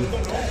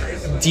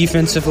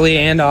defensively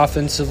and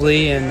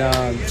offensively,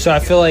 and so I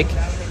feel like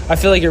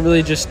it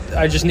really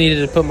I just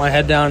needed to put my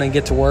head down and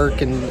get to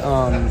work and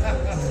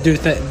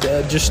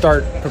just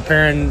start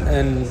preparing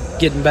and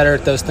getting better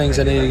at those things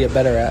I need to get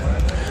better at.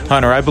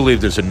 Hunter, I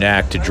believe there's a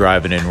knack to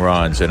driving in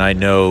runs, and I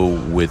know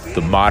with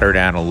the modern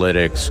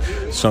analytics,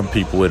 some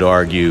people would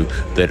argue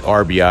that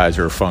RBIs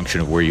are a function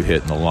of where you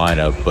hit in the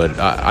lineup, but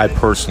I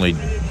personally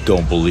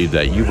don't believe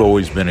that. You've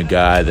always been a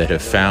guy that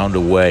have found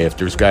a way. If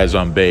there's guys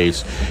on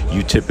base,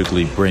 you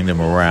typically bring them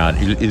around.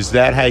 Is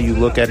that how you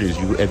look at it?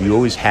 Have you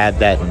always had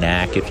that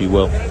knack, if you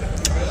will?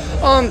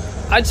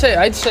 I'd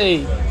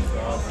say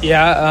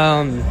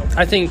yeah.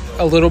 I think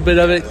a little bit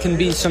of it can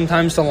be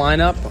sometimes the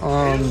lineup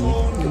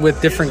with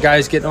different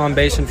guys getting on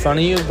base in front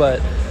of you, but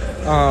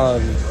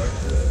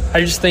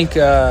I just think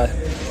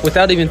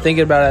without even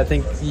thinking about it, I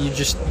think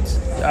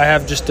I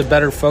have just a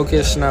better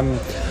focus, and I'm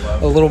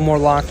a little more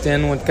locked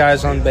in with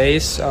guys on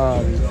base.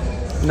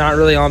 Not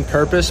really on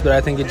purpose, but I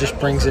think it just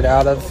brings it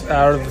out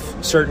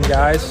of certain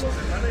guys.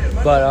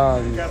 But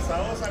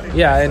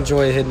I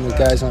enjoy hitting with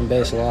guys on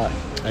base a lot.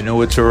 I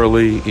know it's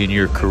early in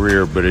your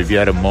career, but have you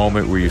had a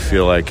moment where you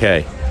feel like,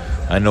 hey,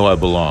 I know I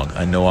belong.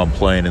 I know I'm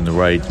playing in the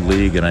right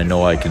league, and I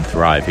know I can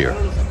thrive here?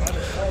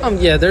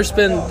 Yeah, there's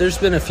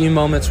been a few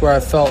moments where I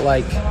felt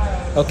like,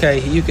 okay,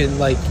 you can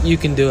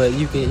do it.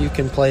 You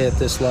can play at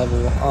this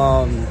level.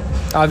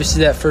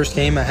 Obviously, that first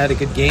game, I had a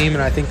good game,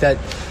 and I think that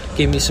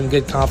gave me some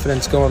good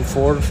confidence going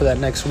forward for that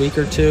next week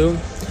or two.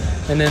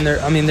 And then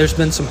there's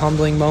been some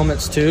humbling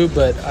moments too,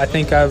 but I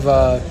think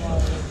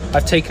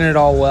I've taken it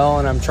all well,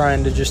 and I'm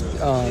trying to just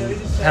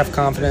have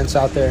confidence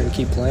out there and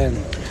keep playing.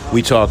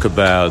 We talk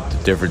about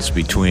the difference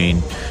between,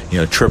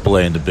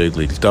 AAA in the big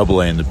leagues, AA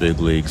in the big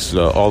leagues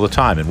all the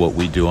time, and what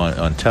we do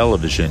on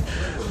television.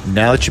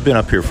 Now that you've been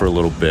up here for a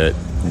little bit,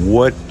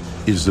 what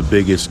is the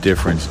biggest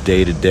difference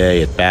day to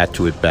day, at bat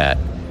to at bat?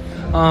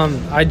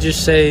 I'd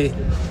just say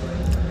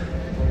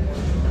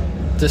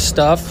the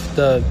stuff,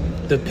 the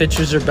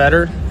pitchers are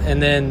better,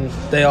 and then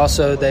they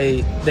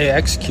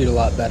execute a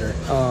lot better.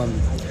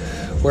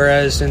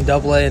 Whereas in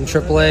AA and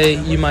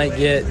AAA, you might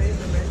get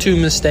 2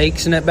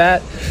 mistakes in at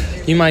bat.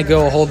 You might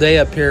go a whole day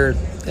up here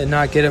and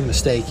not get a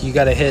mistake. You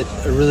got to hit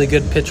a really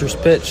good pitcher's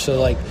pitch.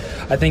 So,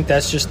 I think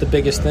that's just the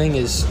biggest thing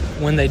is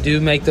when they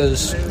do make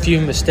those few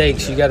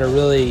mistakes, you got to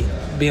really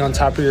be on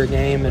top of your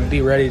game and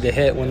be ready to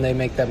hit when they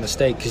make that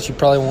mistake, because you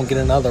probably won't get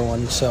another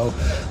one. So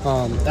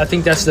I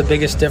think that's the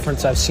biggest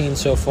difference I've seen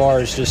so far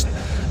is just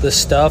the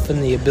stuff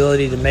and the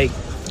ability to make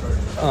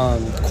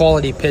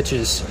quality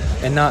pitches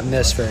and not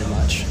miss very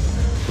much.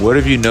 What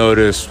have you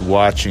noticed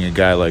watching a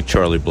guy like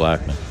Charlie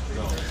Blackmon?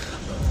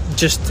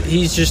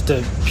 He's just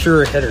a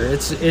pure hitter.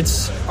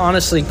 It's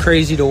honestly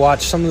crazy to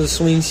watch some of the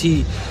swings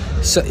he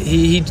so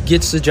he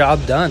gets the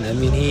job done. I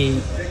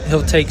mean,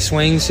 he'll take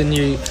swings, and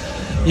you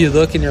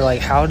look and you're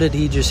like, how did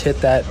he just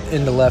hit that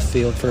into left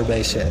field for a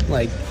base hit?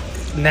 Like,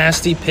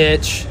 nasty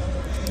pitch,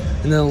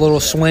 and then a little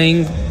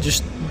swing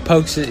just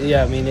pokes it.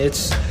 Yeah, I mean,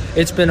 it's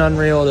been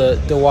unreal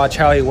to watch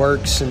how he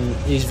works, and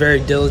he's very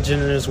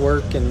diligent in his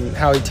work and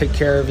how he takes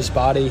care of his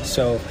body.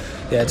 So,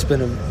 yeah, it's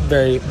been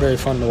very, very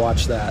fun to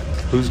watch that.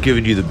 Who's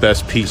given you the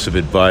best piece of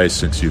advice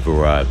since you've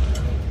arrived?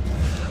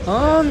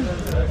 I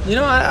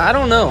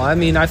don't know. I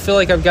mean, I feel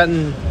like I've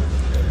gotten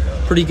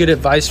pretty good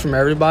advice from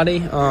everybody.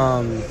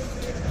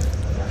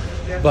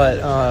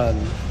 But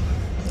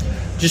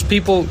just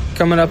people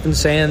coming up and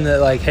saying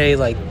that, like, hey,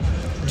 like,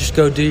 just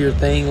go do your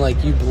thing.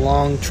 Like, you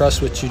belong,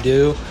 trust what you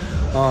do.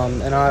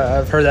 And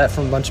I've heard that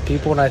from a bunch of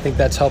people, and I think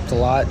that's helped a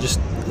lot, just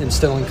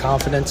instilling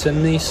confidence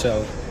in me.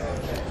 So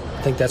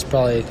I think that's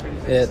probably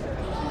it.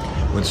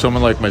 When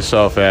someone like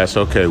myself asks,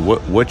 okay,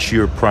 what's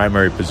your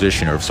primary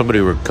position? Or if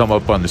somebody were to come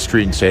up on the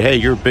street and say, hey,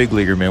 you're a big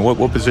leaguer, man,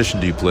 what position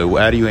do you play?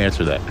 How do you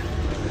answer that?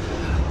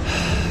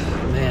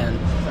 Man,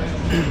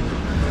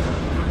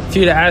 if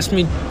you'd asked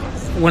me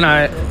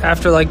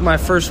after like my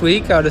first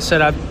week, I would have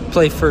said I'd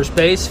play first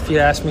base. If you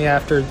asked me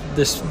after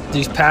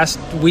these past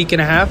week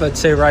and a half, I'd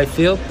say right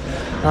field.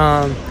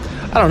 I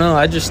don't know.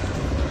 I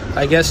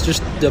guess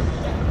just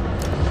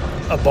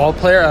a ball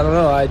player. I don't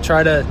know.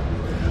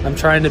 I'm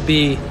trying to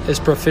be as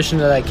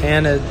proficient as I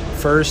can at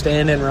first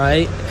and in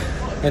right,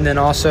 and then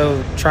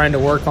also trying to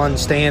work on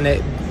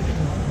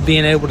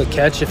being able to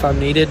catch if I'm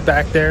needed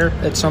back there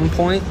at some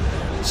point.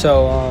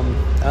 So I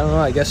don't know.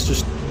 I guess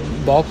just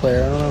ball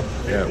player. I don't know.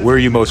 Yeah. Where are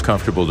you most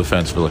comfortable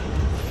defensively?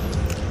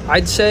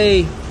 I'd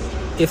say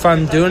if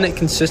I'm doing it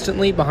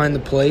consistently behind the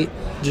plate,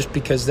 just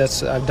because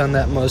I've done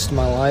that most of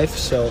my life.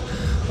 So,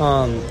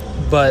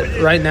 but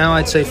right now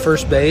I'd say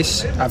first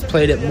base. I've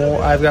played it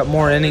more. I've got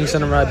more innings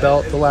under my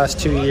belt the last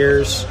 2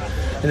 years,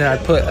 and then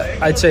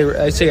I'd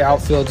say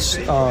outfield's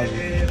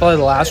probably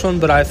the last one.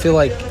 But I feel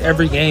like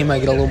every game I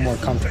get a little more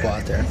comfortable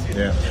out there.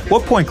 Yeah.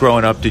 What point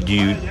growing up did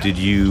you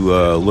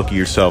look at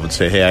yourself and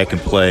say, hey, I can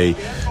play,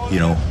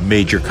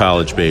 major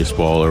college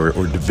baseball or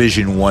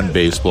Division I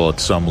baseball at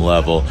some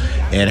level?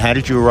 And how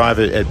did you arrive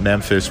at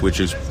Memphis, which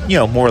is,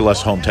 more or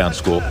less hometown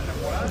school?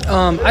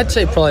 I'd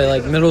say probably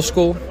like middle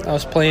school. I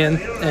was playing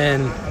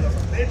and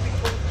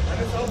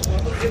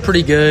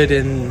pretty good,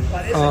 and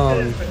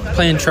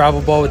playing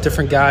travel ball with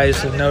different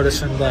guys and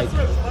noticing like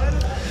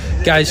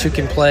guys who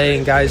can play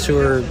and guys who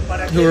are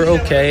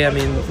okay. I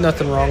mean,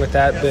 nothing wrong with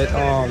that, but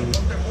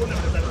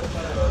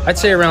I'd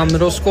say around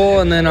middle school,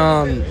 and then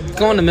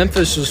going to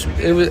Memphis was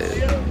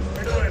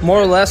more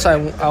or less I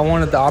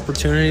wanted the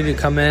opportunity to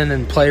come in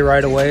and play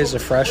right away as a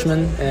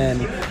freshman,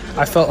 and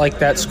I felt like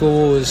that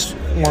school was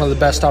one of the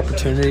best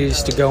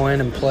opportunities to go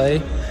in and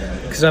play,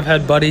 because I've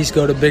had buddies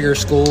go to bigger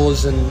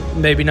schools and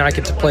maybe not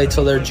get to play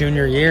till their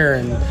junior year,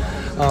 and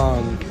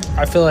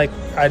I feel like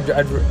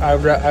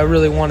I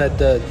really wanted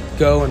to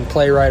go and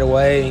play right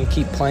away and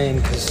keep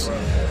playing, because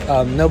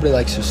nobody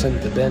likes to sit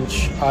at the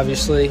bench,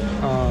 obviously.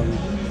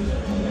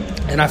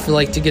 And I feel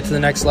like to get to the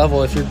next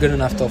level, if you're good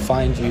enough, they'll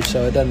find you.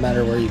 So it doesn't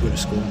matter where you go to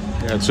school.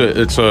 Yeah,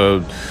 it's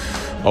a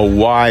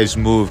wise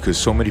move, because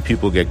so many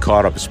people get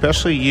caught up,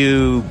 especially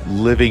you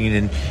living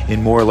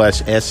in more or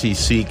less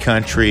SEC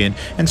country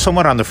and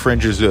somewhat on the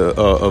fringes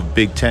of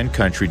Big Ten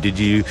country. Did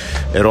you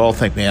at all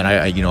think, man,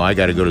 I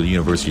got to go to the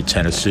University of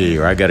Tennessee,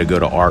 or I got to go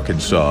to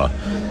Arkansas?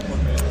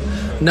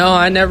 No,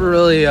 I never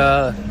really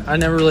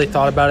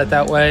thought about it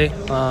that way.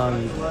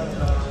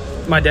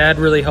 My dad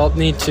really helped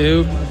me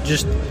too,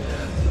 just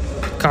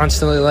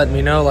constantly letting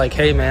me know, like,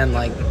 hey man,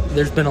 like,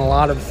 there's been a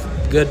lot of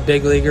good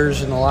big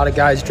leaguers and a lot of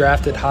guys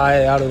drafted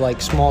high out of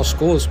like small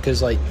schools,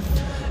 because like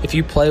if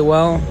you play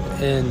well,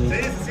 and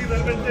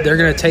they're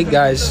gonna take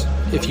guys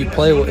if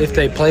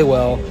they play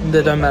well. It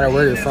doesn't matter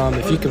where you're from.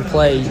 If you can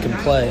play, you can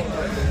play.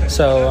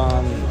 So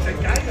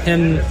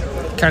him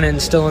kind of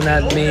instilling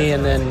that in me,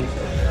 and then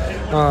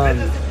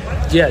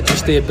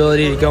just the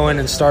ability to go in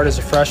and start as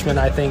a freshman,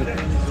 I think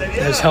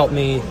has helped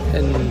me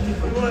in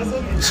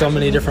so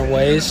many different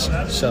ways.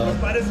 So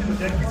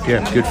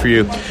yeah, good for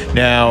you.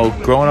 Now,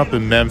 growing up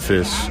in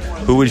Memphis,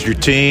 who was your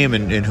team,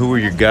 and who were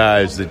your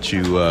guys that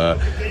you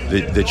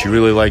that you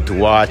really liked to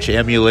watch,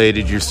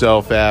 emulated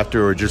yourself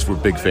after, or just were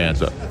big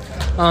fans of?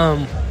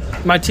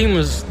 My team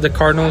was the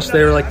Cardinals.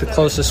 They were like the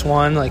closest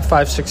one, like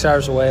 5-6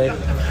 hours away.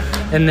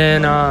 And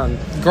then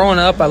growing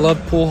up, I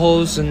loved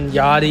Pujols and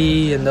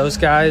Yachty and those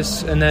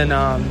guys. And then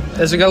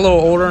as I got a little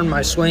older and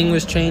my swing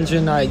was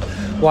changing, I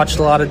watched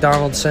a lot of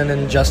Donaldson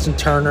and Justin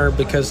Turner,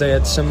 because they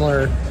had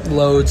similar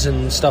loads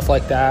and stuff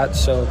like that.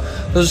 So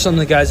those are some of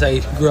the guys I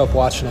grew up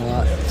watching a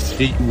lot.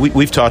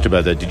 We've talked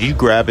about that. Did you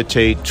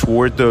gravitate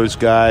toward those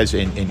guys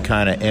and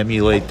kind of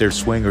emulate their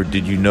swing, or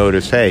did you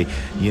notice, hey,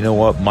 you know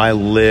what, my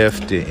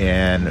lift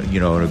and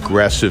an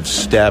aggressive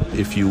step,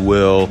 if you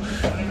will,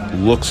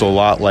 looks a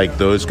lot like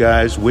those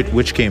guys?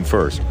 Which came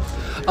first?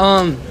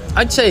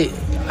 I'd say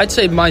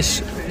my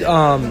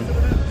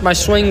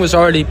swing was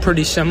already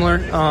pretty similar,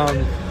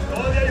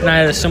 and I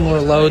had a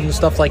similar load and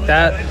stuff like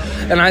that.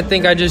 And I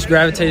think I just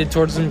gravitated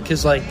towards them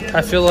because, like,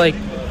 I feel like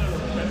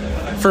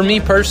for me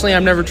personally,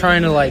 I'm never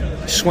trying to, like,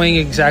 swing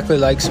exactly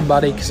like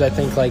somebody because I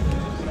think, like,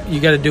 you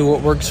got to do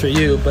what works for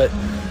you. But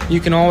you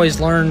can always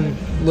learn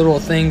little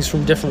things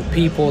from different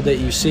people that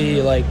you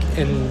see, like,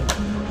 in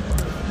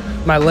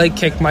my leg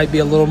kick might be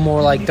a little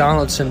more like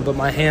Donaldson, but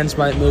my hands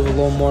might move a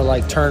little more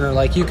like Turner.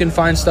 Like, you can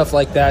find stuff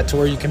like that to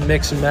where you can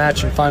mix and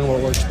match and find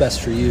what works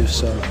best for you.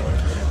 So,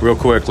 real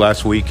quick,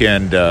 last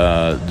weekend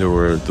there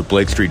were the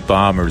Blake Street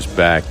Bombers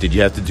back. Did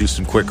you have to do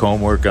some quick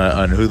homework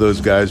on who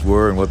those guys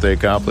were and what they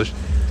accomplished?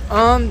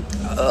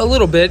 A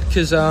little bit,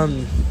 because that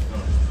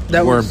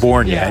you weren't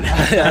born yet.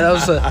 Yeah,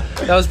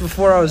 that was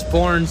before I was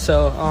born.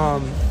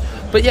 So,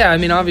 but yeah, I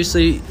mean,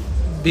 obviously,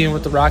 being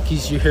with the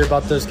Rockies, you hear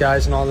about those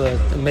guys and all the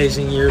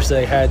amazing years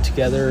they had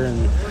together,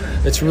 and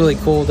it's really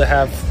cool to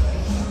have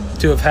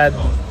had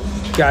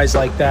guys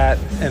like that,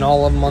 and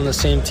all of them on the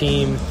same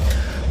team,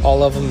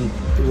 all of them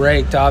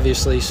ranked,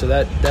 obviously. So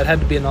that had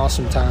to be an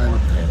awesome time.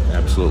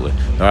 Absolutely.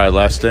 All right,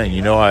 last thing.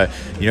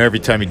 Every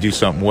time you do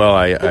something well,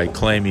 I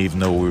claim, even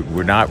though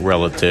we're not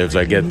relatives,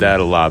 I get that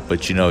a lot.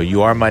 But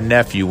you are my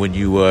nephew when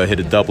you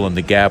hit a double in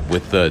the gap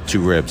with 2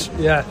 ribs.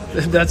 Yeah,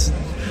 that's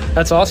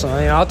awesome.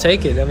 I mean, I'll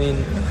take it. I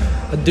mean,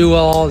 I do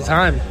well all the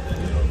time.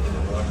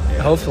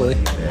 Hopefully.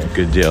 Yeah,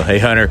 good deal. Hey,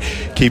 Hunter,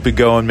 keep it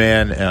going,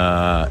 man,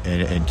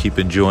 and keep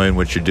enjoying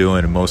what you're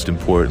doing, and most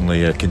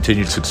importantly,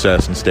 continued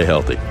success and stay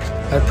healthy.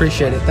 I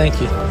appreciate it. Thank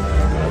you.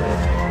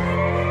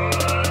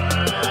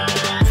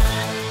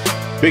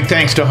 Big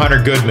thanks to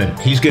Hunter Goodman.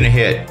 He's going to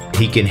hit.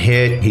 He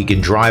can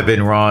drive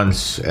in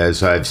runs,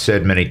 as I've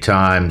said many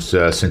times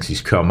since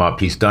he's come up.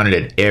 He's done it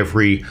at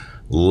every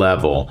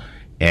level.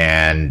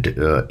 And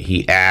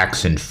he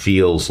acts and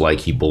feels like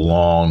he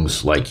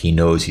belongs, like he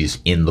knows he's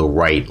in the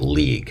right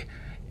league.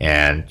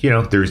 And,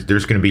 there's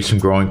going to be some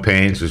growing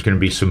pains. There's going to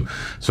be some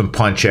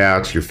punch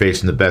outs. You're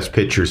facing the best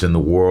pitchers in the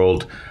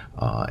world.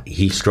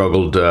 He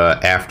struggled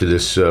after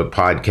this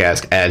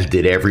podcast, as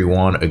did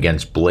everyone,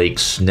 against Blake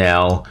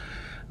Snell.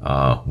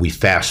 We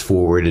fast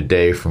forward a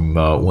day from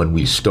when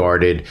we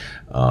started,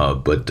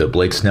 but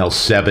Blake Snell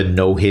 7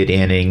 no-hit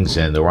innings,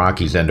 and the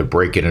Rockies end up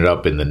breaking it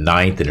up in the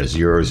 9th in a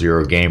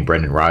 0-0 game.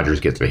 Brendan Rodgers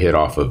gets a hit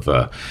off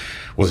of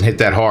wasn't hit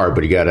that hard,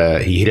 but he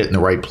hit it in the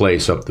right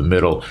place up the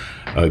middle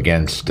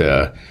against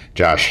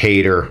Josh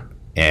Hader.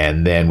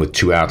 And then with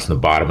 2 outs in the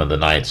bottom of the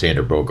 9th,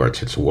 Xander Bogaerts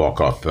hits a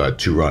walk-off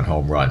 2-run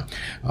home run.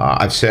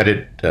 I've said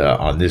it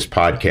on this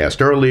podcast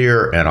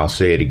earlier, and I'll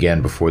say it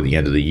again before the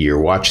end of the year.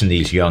 Watching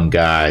these young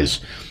guys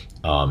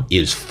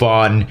is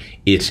fun,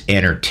 it's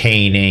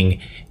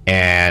entertaining,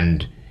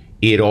 and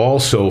it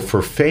also,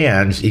 for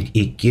fans,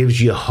 it gives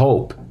you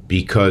hope,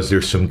 because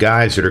there's some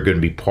guys that are going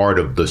to be part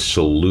of the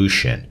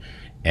solution.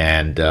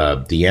 And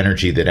the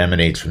energy that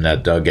emanates from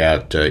that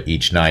dugout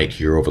each night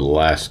here over the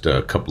last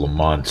couple of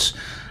months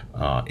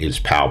is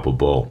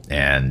palpable,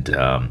 and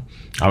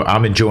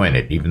I'm enjoying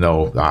it, even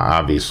though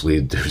obviously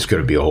there's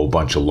going to be a whole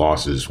bunch of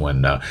losses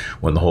when the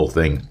whole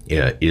thing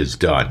is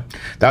done.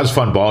 That was a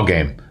fun ball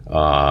game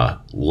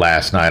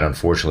last night.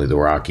 Unfortunately, the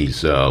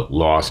Rockies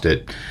lost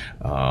it.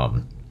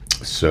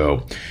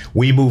 So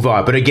we move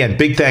on. But again,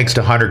 big thanks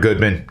to Hunter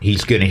Goodman.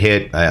 He's going to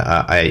hit.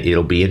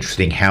 It'll be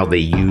interesting how they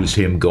use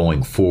him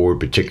going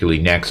forward, particularly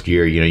next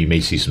year. You may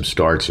see some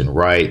starts in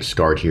right,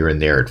 start here and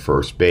there at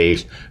first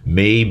base.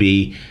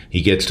 Maybe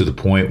he gets to the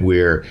point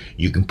where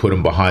you can put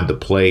him behind the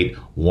plate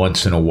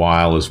once in a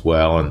while as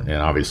well. And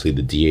obviously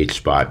the DH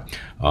spot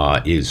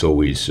is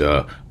always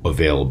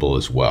available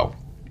as well.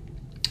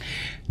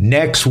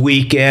 Next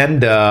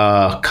weekend,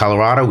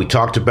 Colorado, we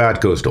talked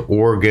about, goes to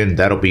Oregon.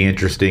 That'll be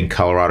interesting.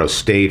 Colorado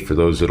State, for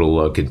those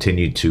that'll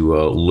continue to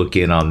look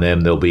in on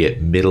them, they'll be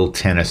at Middle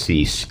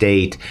Tennessee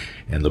State,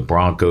 and the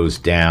Broncos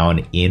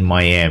down in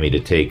Miami to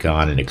take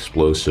on an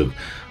explosive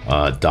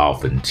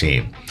Dolphin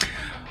team.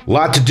 A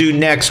lot to do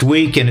next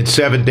week, and in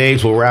 7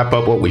 days, we'll wrap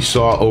up what we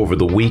saw over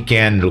the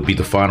weekend. It'll be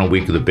the final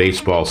week of the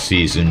baseball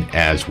season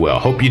as well.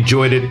 Hope you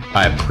enjoyed it.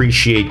 I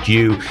appreciate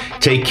you.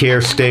 Take care,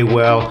 stay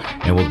well,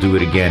 and we'll do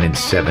it again in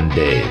 7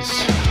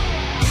 days.